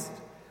Christ,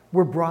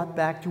 we're brought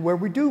back to where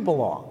we do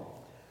belong.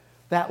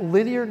 That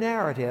linear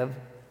narrative,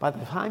 by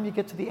the time you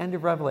get to the end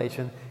of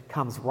Revelation,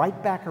 comes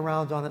right back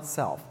around on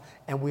itself.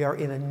 and we are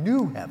in a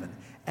new heaven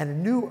and a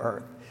new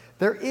earth.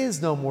 There is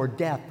no more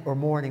death or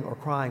mourning or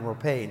crying or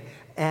pain.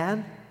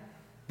 And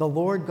the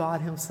Lord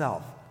God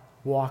himself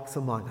walks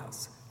among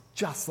us,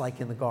 just like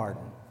in the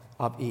Garden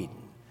of Eden.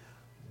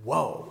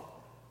 Whoa,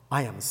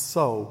 I am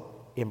so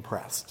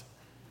impressed.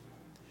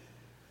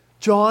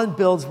 John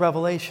builds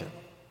Revelation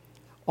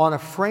on a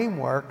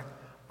framework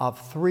of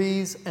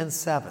 3s and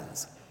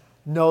 7s.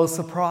 No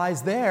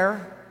surprise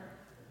there.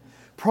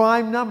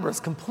 Prime numbers,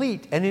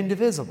 complete and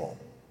indivisible.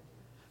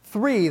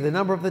 3, the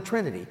number of the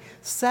Trinity.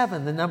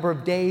 7, the number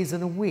of days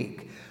in a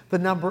week. The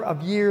number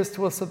of years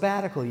to a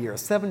sabbatical year.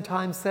 7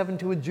 times 7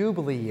 to a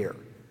jubilee year.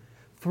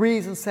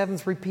 3s and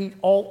 7s repeat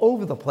all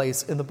over the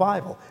place in the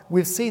Bible.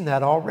 We've seen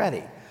that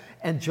already.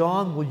 And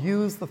John will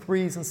use the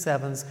 3s and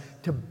 7s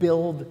to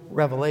build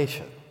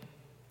Revelation.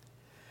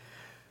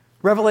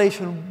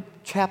 Revelation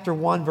chapter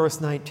 1,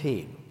 verse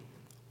 19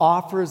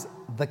 offers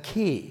the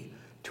key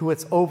to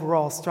its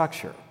overall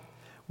structure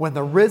when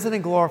the risen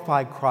and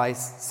glorified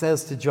Christ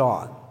says to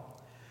John,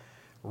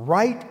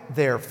 "Write,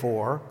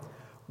 therefore,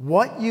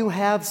 what you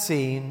have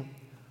seen,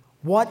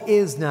 what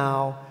is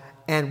now,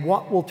 and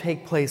what will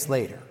take place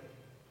later."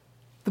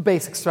 The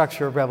basic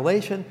structure of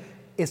Revelation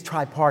is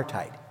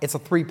tripartite. It's a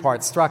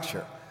 3-part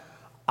structure.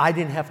 I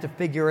didn't have to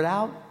figure it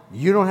out.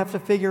 You don't have to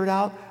figure it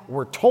out.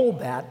 We're told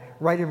that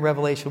right in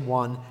Revelation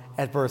 1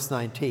 at verse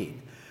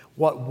 19.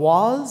 What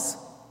was,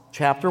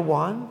 chapter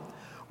 1,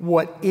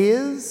 what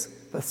is,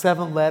 the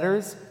 7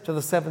 letters to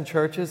the 7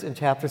 churches in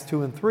chapters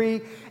 2 and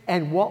 3,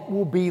 and what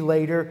will be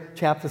later,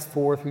 chapters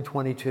 4 through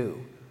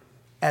 22.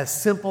 As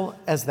simple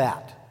as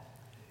that.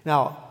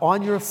 Now,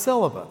 on your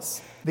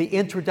syllabus, the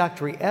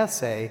introductory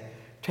essay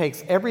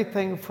takes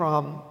everything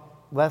from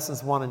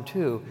lessons 1 and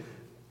 2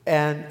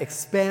 and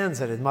expands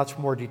it in much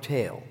more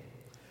detail.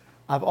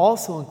 I've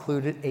also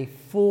included a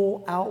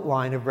full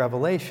outline of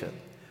Revelation.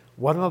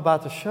 What I'm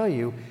about to show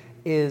you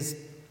is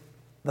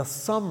the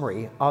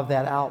summary of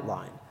that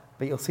outline,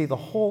 but you'll see the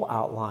whole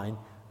outline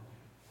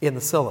in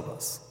the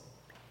syllabus.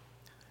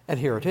 And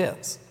here it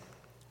is,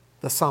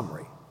 the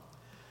summary.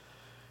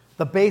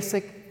 The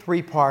basic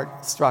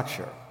 3-part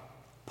structure.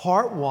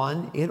 Part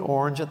 1, in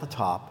orange at the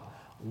top,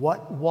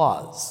 what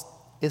was,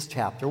 is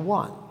chapter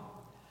 1.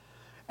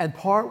 And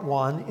part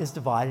 1 is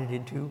divided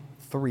into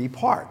 3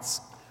 parts.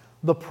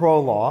 The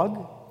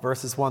prologue,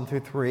 verses 1 through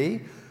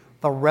 3,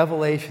 the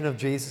revelation of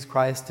Jesus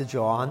Christ to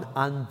John,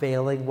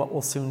 unveiling what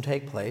will soon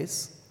take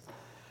place.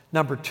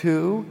 Number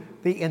 2,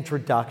 the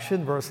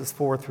introduction, verses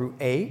 4 through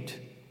 8,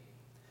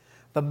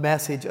 the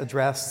message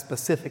addressed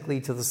specifically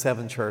to the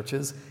 7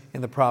 churches in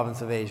the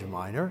province of Asia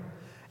Minor.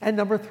 And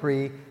number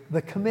 3,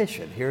 the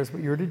commission. Here's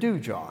what you're to do,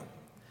 John.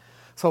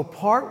 So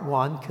part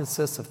 1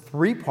 consists of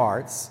 3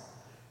 parts.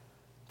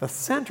 The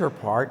center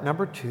part,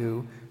 number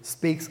 2,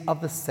 speaks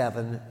of the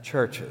 7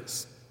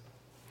 churches.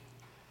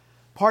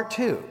 Part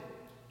 2,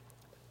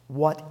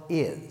 what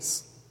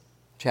is?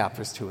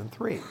 Chapters 2 and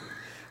 3.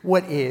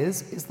 What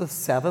is the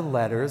 7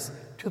 letters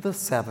to the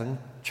 7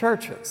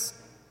 churches.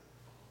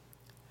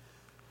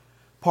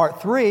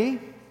 Part 3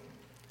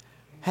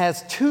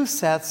 has 2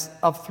 sets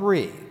of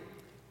 3.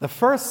 The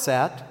first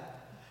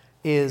set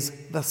is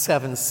the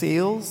 7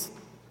 seals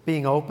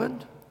being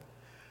opened,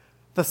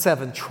 the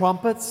 7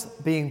 trumpets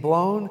being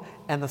blown,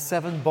 and the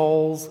 7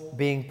 bowls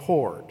being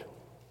poured.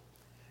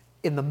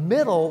 In the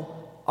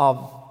middle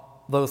of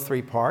those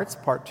 3 parts,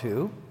 part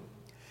 2,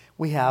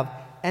 we have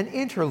an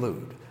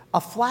interlude, a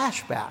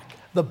flashback,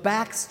 the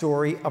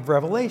backstory of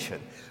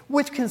Revelation,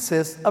 which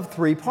consists of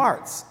 3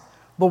 parts: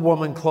 the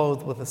woman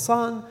clothed with the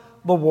sun,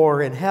 the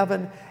war in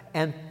heaven,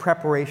 and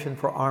preparation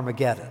for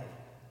Armageddon.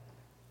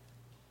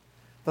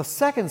 The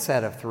second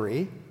set of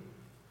 3,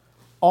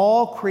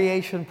 all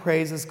creation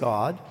praises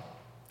God,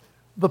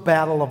 the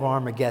battle of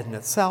Armageddon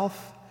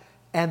itself,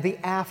 and the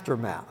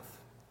aftermath.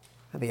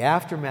 And the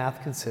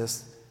aftermath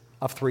consists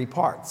of 3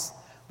 parts: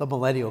 the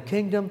millennial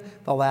kingdom,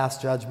 the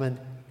last judgment,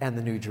 and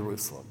the New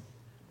Jerusalem.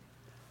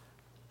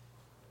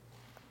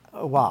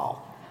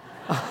 Wow.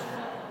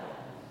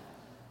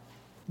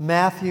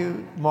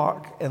 Matthew,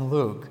 Mark, and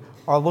Luke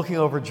are looking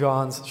over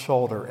John's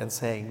shoulder and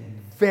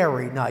saying,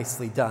 "Very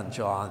nicely done,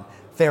 John.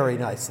 Very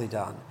nicely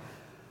done."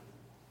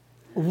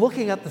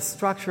 Looking at the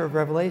structure of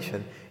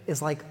Revelation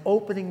is like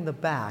opening the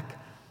back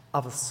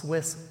of a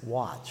Swiss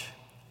watch.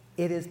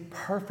 It is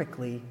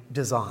perfectly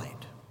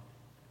designed.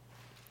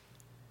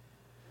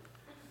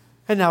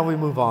 And now we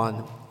move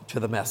on to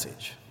the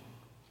message,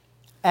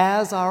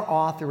 as our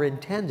author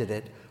intended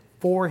it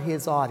for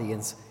his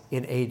audience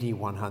in AD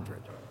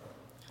 100.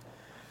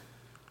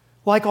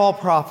 Like all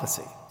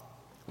prophecy,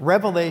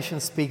 Revelation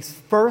speaks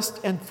first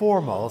and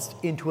foremost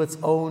into its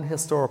own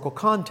historical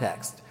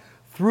context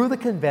through the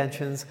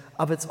conventions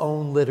of its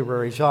own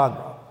literary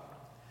genre.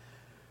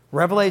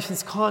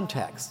 Revelation's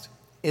context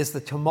is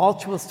the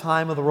tumultuous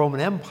time of the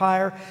Roman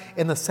Empire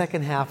in the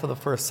second half of the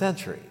 1st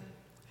century.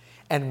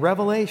 And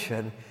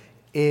Revelation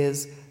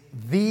is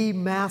the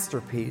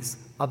masterpiece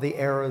of the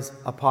era's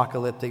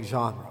apocalyptic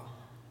genre.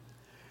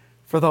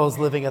 For those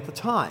living at the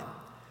time,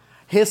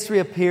 history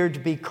appeared to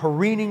be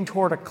careening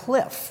toward a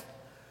cliff,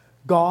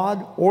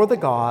 God or the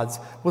gods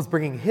was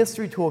bringing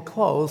history to a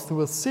close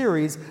through a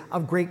series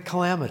of great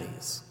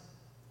calamities.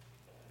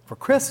 For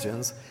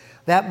Christians,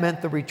 that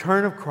meant the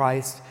return of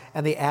Christ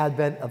and the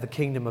advent of the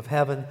kingdom of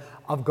heaven,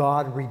 of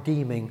God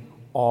redeeming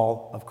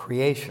all of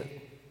creation.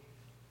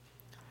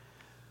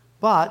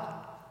 But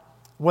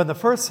when the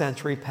first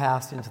century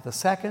passed into the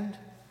second,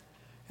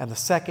 and the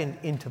second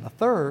into the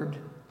third,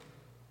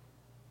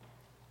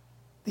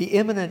 the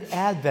imminent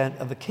advent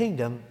of the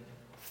kingdom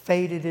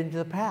faded into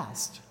the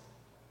past.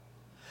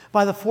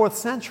 By the 4th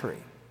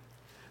century,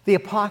 the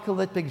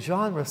apocalyptic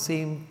genre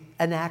seemed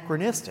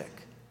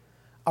anachronistic,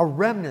 a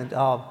remnant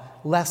of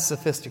less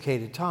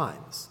sophisticated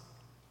times.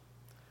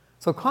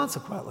 So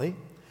consequently,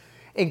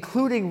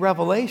 including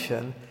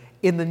Revelation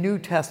in the New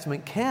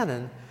Testament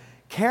canon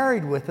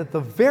carried with it the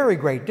very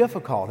great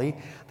difficulty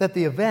that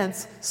the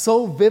events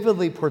so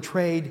vividly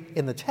portrayed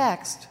in the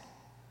text,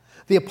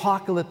 the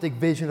apocalyptic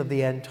vision of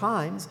the end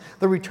times,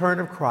 the return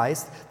of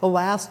Christ, the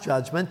last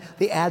judgment,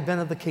 the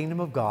advent of the kingdom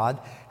of God,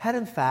 had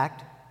in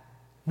fact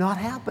not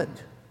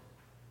happened.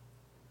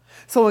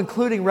 So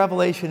including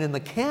Revelation in the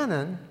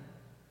canon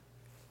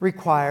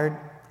required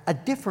a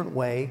different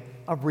way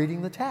of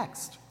reading the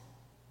text.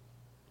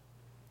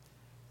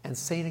 And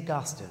St.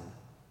 Augustine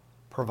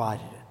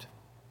provided it.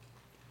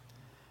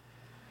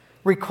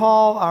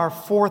 Recall our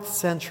 4th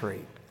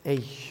century, a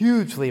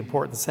hugely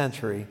important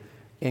century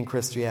in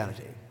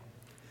Christianity.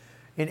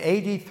 In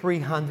AD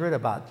 300,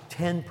 about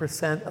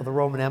 10% of the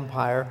Roman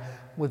Empire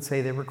would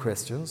say they were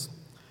Christians.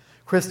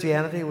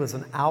 Christianity was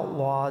an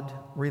outlawed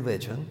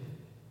religion.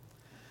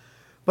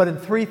 But in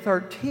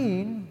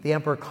 313, the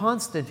Emperor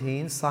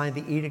Constantine signed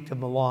the Edict of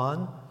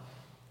Milan,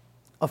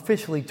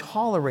 officially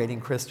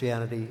tolerating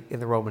Christianity in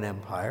the Roman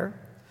Empire.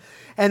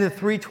 And in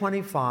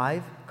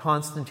 325,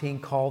 Constantine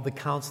called the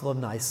Council of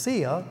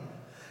Nicaea,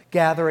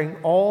 gathering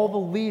all the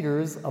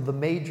leaders of the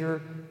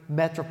major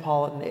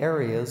metropolitan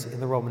areas in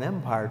the Roman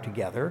Empire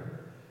together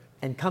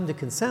and come to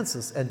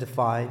consensus and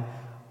define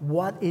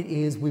what it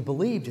is we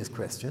believed as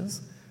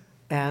Christians.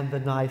 And the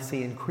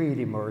Nicene Creed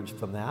emerged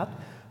from that.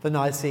 The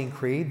Nicene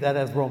Creed that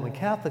as Roman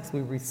Catholics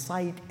we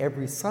recite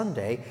every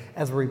Sunday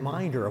as a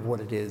reminder of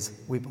what it is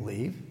we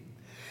believe.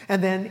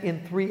 And then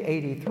in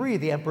 383,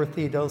 the Emperor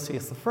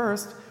Theodosius I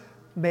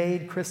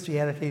made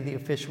Christianity the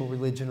official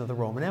religion of the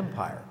Roman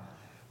Empire.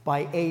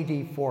 By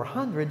AD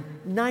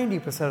 400,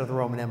 90% of the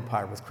Roman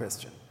Empire was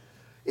Christian.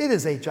 It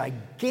is a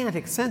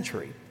gigantic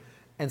century,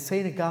 and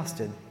St.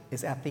 Augustine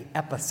is at the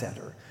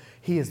epicenter.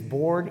 He is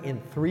born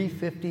in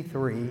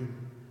 353,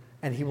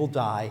 and he will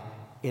die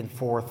in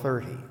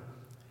 430.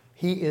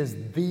 He is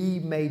the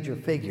major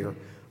figure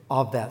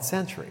of that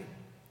century.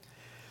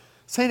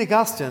 St.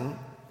 Augustine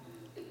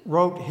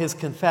wrote his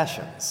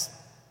Confessions,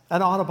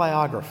 an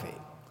autobiography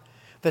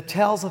that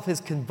tells of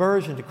his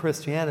conversion to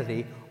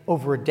Christianity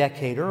over a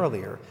decade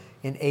earlier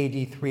in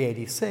AD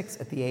 386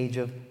 at the age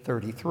of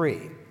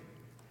 33.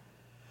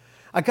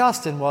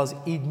 Augustine was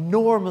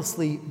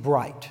enormously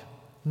bright,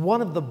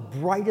 one of the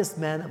brightest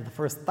men of the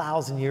first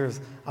 1,000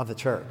 years of the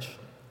church.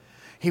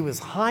 He was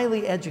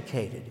highly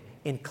educated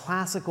in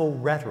classical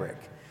rhetoric,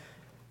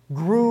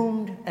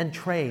 groomed and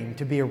trained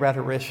to be a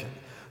rhetorician,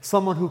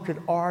 someone who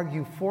could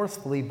argue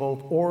forcefully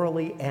both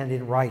orally and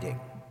in writing.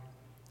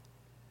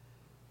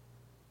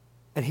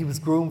 And he was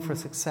groomed for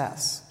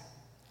success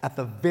at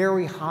the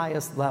very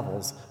highest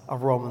levels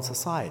of Roman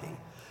society.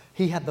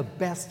 He had the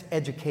best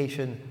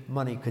education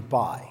money could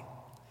buy.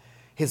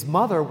 His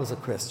mother was a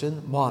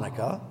Christian,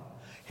 Monica.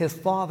 His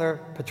father,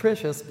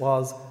 Patricius,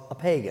 was a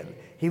pagan.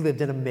 He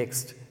lived in a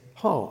mixed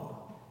home.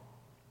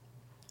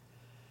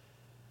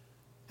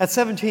 At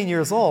 17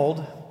 years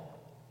old,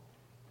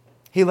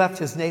 he left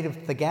his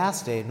native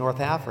Thagaste in North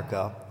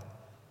Africa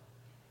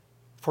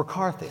for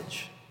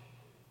Carthage.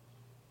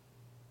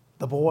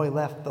 The boy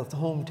left the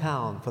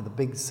hometown for the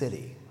big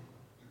city.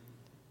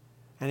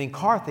 And in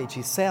Carthage,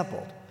 he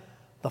sampled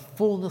the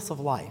fullness of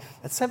life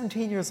at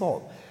 17 years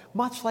old.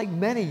 Much like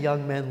many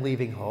young men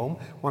leaving home,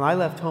 when I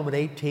left home at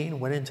 18 and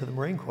went into the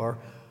Marine Corps,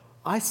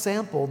 I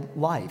sampled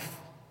life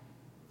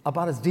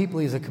about as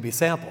deeply as it could be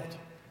sampled.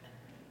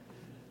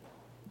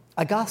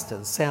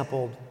 Augustine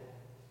sampled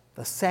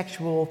the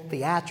sexual,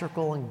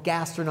 theatrical, and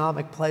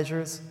gastronomic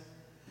pleasures,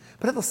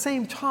 but at the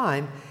same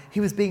time, he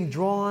was being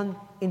drawn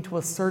into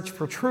a search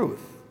for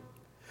truth,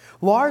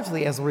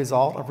 largely as a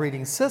result of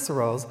reading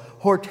Cicero's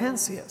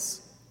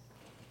Hortensius.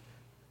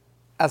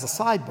 As a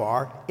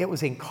sidebar, it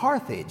was in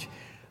Carthage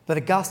that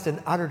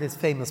Augustine uttered his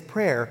famous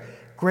prayer,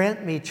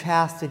 "Grant me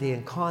chastity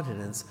and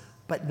continence,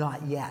 but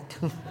not yet."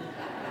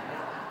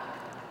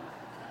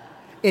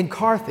 In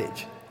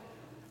Carthage,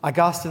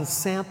 Augustine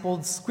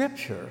sampled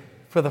Scripture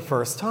for the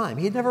first time.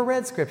 He had never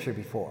read Scripture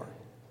before.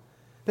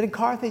 But in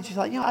Carthage, he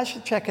thought, I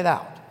should check it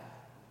out.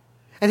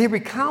 And he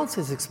recounts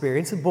his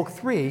experience in Book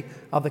 3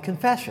 of the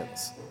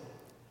Confessions.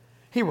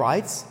 He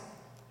writes,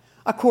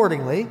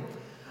 "Accordingly,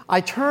 I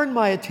turned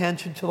my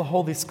attention to the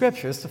Holy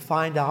Scriptures to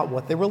find out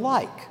what they were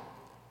like.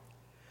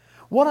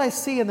 What I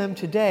see in them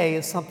today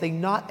is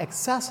something not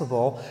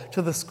accessible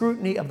to the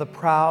scrutiny of the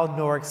proud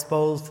nor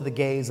exposed to the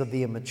gaze of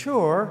the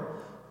immature,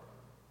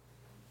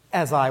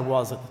 as I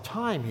was at the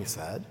time, he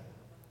said.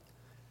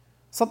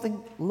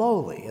 Something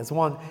lowly as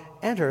one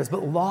enters,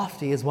 but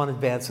lofty as one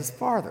advances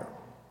farther.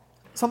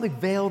 Something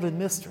veiled in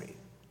mystery.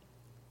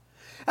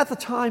 At the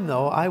time,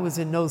 though, I was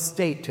in no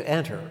state to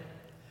enter,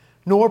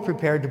 nor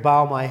prepared to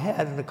bow my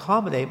head and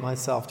accommodate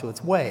myself to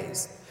its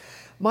ways.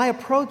 My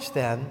approach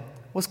then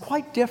was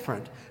quite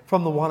different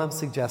from the one I'm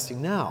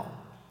suggesting now.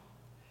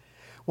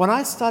 When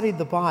I studied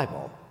the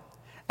Bible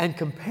and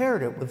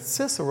compared it with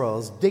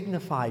Cicero's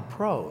dignified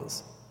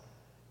prose,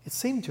 it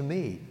seemed to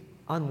me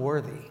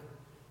unworthy.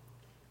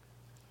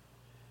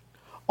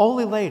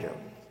 Only later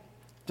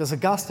does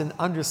Augustine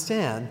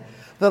understand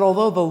that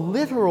although the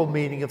literal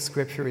meaning of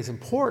Scripture is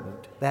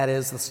important, that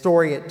is, the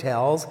story it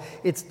tells,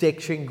 its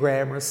diction,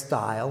 grammar,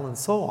 style, and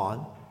so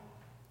on,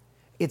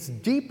 its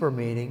deeper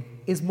meaning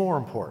is more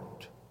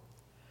important.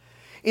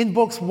 In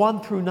books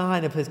 1 through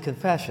 9 of his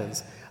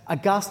Confessions,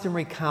 Augustine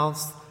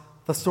recounts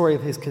the story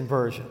of his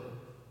conversion.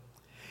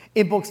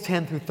 In books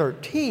 10 through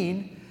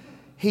 13,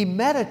 he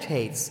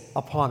meditates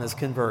upon his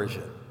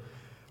conversion,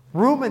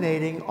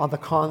 ruminating on the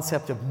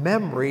concept of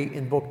memory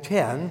in book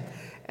 10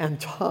 and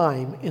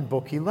time in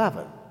book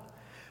 11,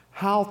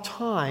 how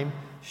time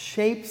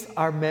shapes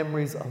our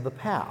memories of the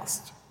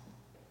past.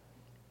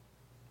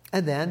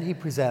 And then he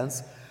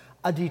presents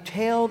a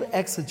detailed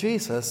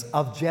exegesis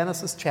of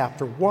Genesis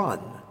chapter 1,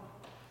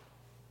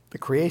 the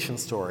creation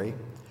story,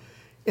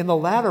 in the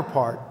latter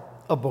part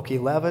of book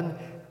 11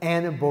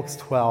 and in books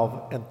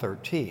 12 and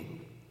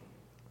 13.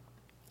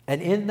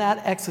 And in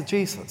that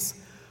exegesis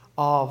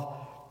of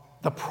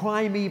the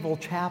primeval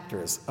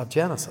chapters of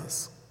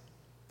Genesis,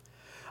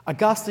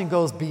 Augustine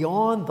goes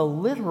beyond the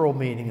literal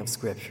meaning of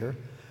Scripture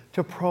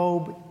to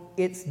probe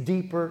its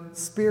deeper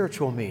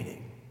spiritual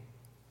meaning.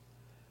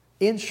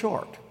 In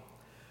short,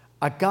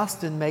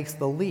 Augustine makes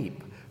the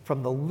leap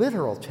from the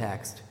literal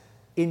text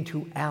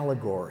into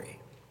allegory.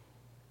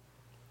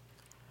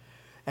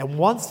 And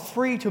once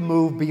free to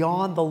move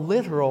beyond the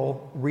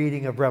literal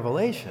reading of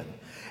Revelation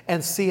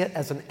and see it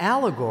as an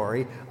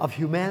allegory of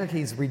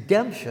humanity's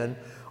redemption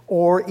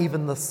or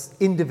even the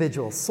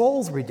individual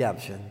soul's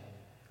redemption,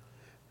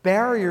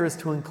 barriers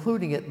to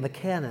including it in the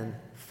canon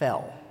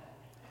fell,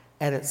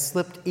 and it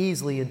slipped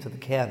easily into the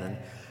canon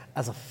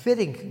as a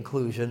fitting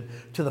conclusion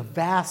to the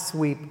vast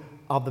sweep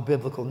of the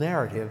biblical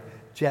narrative,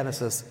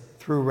 Genesis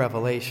through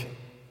Revelation.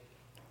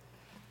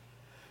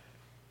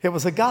 It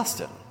was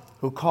Augustine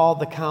who called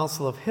the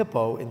Council of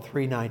Hippo in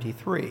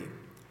 393,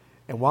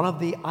 and one of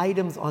the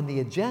items on the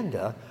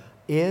agenda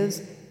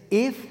is,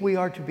 if we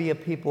are to be a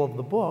people of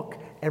the book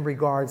and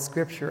regard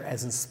Scripture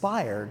as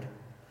inspired,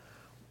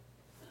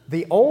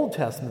 the Old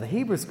Testament, the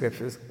Hebrew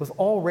Scriptures, was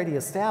already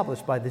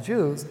established by the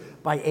Jews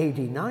by AD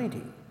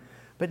 90.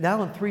 But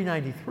now in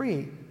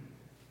 393,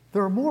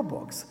 there are more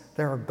books.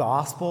 There are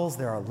Gospels,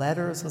 there are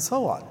letters, and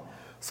so on.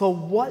 So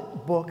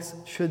what books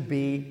should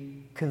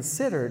be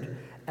considered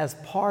as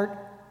part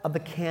of the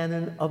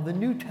canon of the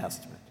New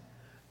Testament,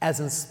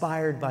 as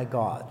inspired by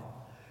God?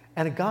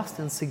 And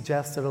Augustine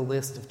suggested a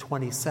list of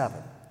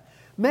 27,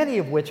 many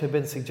of which have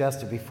been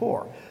suggested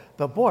before.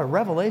 But boy,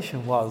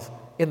 Revelation was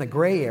in the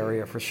gray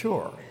area for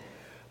sure.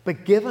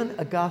 But given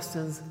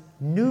Augustine's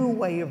new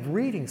way of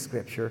reading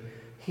Scripture,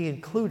 he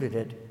included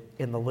it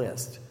in the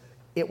list.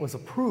 It was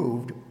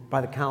approved by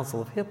the Council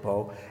of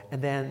Hippo,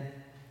 and then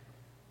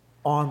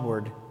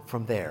onward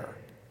from there.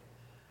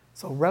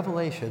 So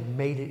Revelation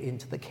made it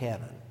into the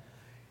canon.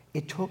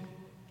 It took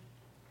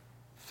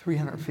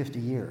 350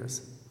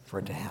 years for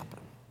it to happen.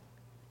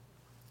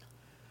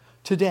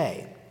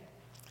 Today,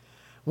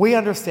 we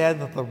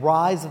understand that the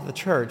rise of the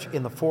church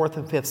in the 4th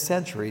and 5th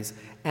centuries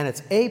and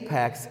its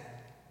apex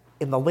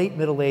in the late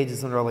Middle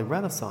Ages and early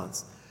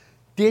Renaissance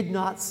did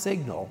not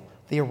signal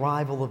the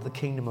arrival of the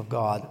kingdom of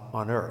God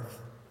on earth.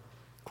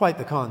 Quite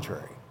the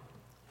contrary.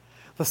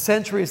 The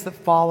centuries that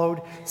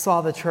followed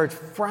saw the church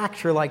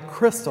fracture like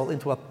crystal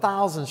into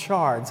 1,000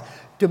 shards,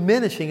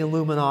 diminishing in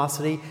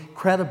luminosity,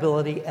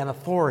 credibility, and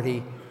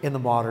authority in the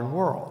modern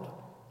world.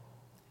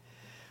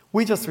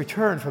 We just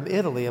returned from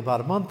Italy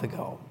about a month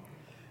ago,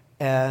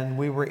 and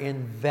we were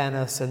in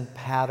Venice and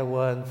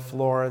Padua and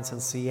Florence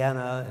and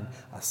Siena and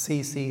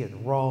Assisi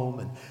and Rome,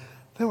 and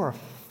there were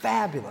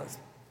fabulous,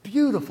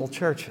 beautiful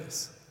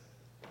churches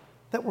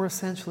that were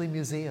essentially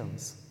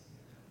museums.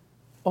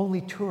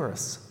 Only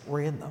tourists were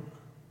in them.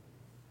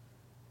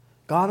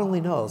 God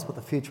only knows what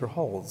the future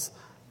holds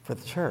for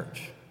the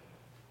church.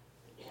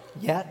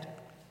 Yet,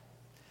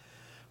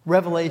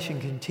 Revelation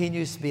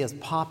continues to be as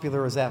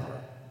popular as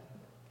ever.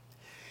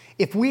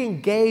 If we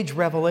engage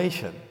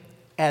Revelation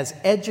as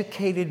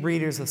educated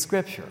readers of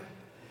Scripture,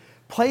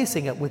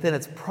 placing it within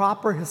its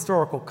proper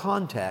historical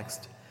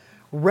context,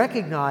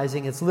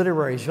 recognizing its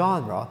literary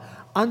genre,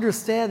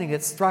 understanding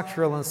its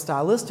structural and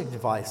stylistic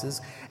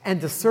devices, and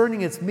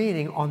discerning its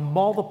meaning on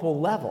multiple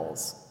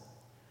levels,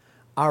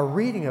 our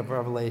reading of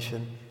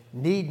Revelation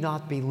need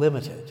not be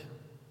limited.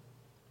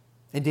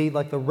 Indeed,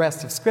 like the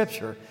rest of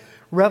Scripture,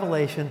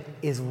 Revelation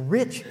is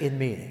rich in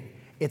meaning,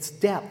 its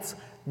depths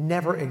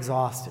never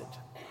exhausted.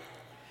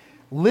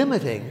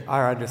 Limiting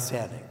our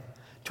understanding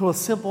to a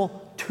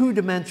simple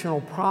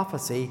two-dimensional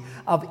prophecy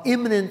of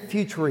imminent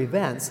future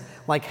events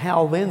like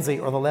Hal Lindsey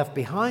or the Left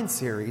Behind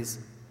series,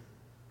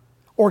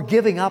 or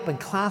giving up and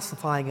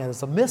classifying it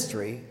as a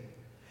mystery,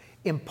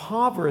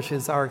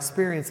 impoverishes our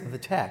experience of the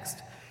text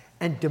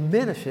and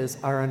diminishes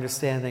our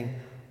understanding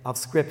of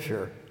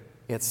Scripture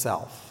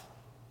itself.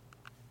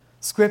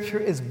 Scripture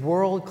is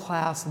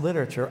world-class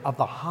literature of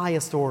the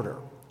highest order.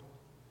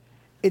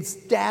 It's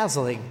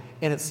dazzling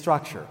in its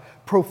structure,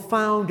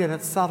 profound in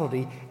its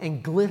subtlety,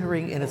 and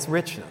glittering in its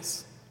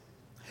richness.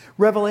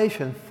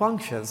 Revelation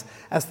functions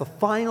as the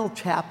final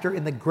chapter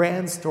in the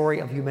grand story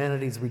of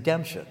humanity's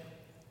redemption.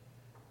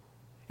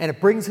 And it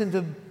brings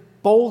into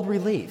bold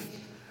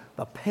relief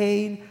the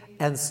pain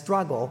and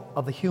struggle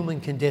of the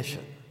human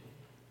condition.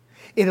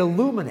 It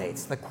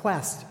illuminates the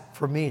quest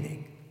for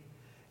meaning,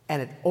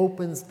 and it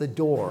opens the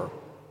door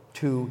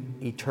to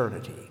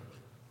eternity.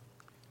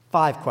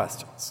 5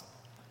 questions.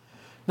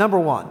 Number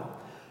 1,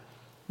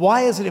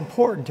 why is it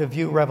important to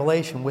view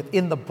Revelation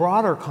within the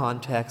broader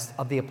context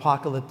of the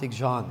apocalyptic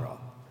genre?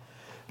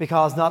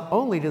 Because not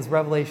only does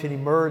Revelation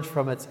emerge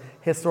from its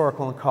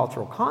historical and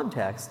cultural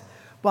context,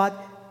 but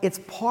it's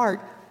part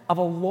of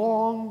a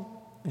long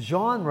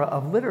genre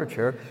of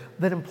literature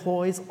that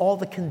employs all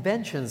the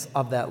conventions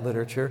of that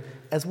literature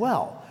as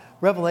well.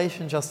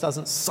 Revelation just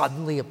doesn't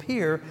suddenly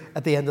appear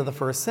at the end of the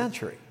first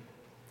century.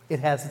 It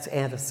has its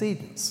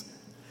antecedents.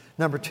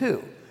 Number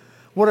 2,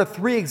 what are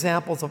 3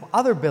 examples of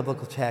other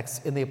biblical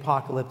texts in the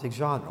apocalyptic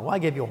genre? Well, I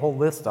gave you a whole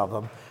list of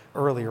them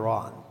earlier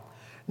on.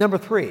 Number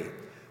 3,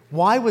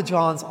 why would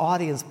John's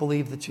audience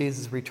believe that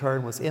Jesus'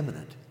 return was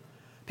imminent?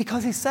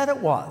 Because he said it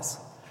was.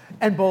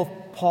 And both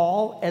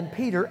Paul and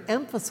Peter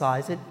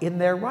emphasize it in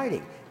their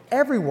writing.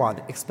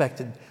 Everyone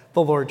expected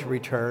the Lord to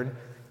return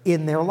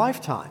in their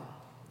lifetime.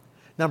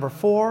 Number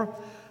 4,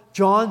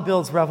 John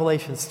builds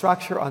Revelation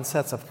structure on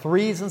sets of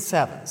 3s and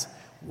 7s.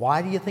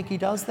 Why do you think he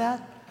does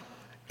that?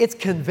 It's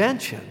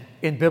convention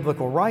in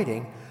biblical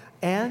writing,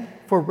 and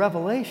for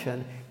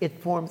Revelation,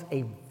 it forms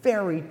a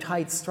very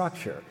tight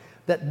structure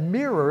that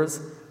mirrors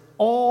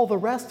all the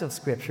rest of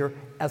Scripture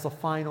as a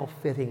final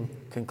fitting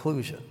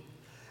conclusion.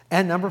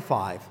 And number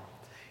 5,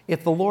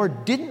 if the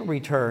Lord didn't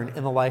return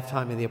in the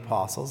lifetime of the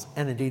apostles,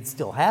 and indeed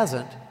still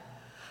hasn't,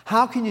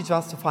 how can you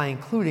justify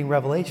including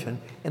Revelation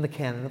in the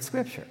canon of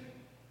Scripture?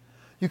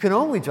 You can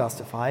only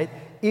justify it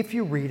if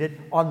you read it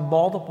on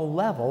multiple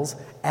levels,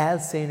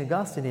 as St.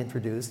 Augustine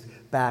introduced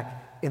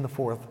back in the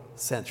 4th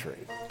century.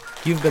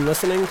 You've been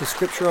listening to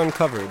Scripture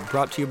Uncovered,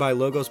 brought to you by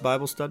Logos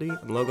Bible Study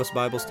and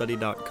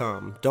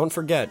logosbiblestudy.com. Don't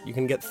forget, you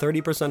can get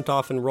 30%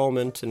 off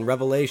enrollment in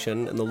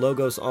Revelation in the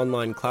Logos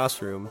online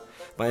classroom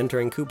by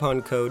entering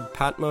coupon code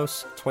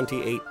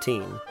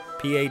PATMOS2018,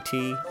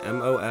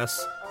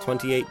 PATMOS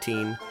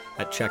 2018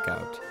 at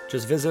checkout.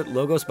 Just visit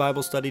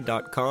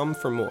logosbiblestudy.com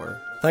for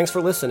more. Thanks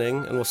for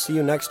listening, and we'll see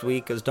you next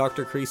week as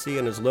Dr. Creasy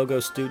and his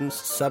Logos students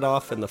set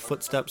off in the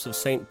footsteps of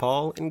St.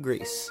 Paul in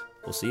Greece.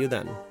 We'll see you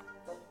then.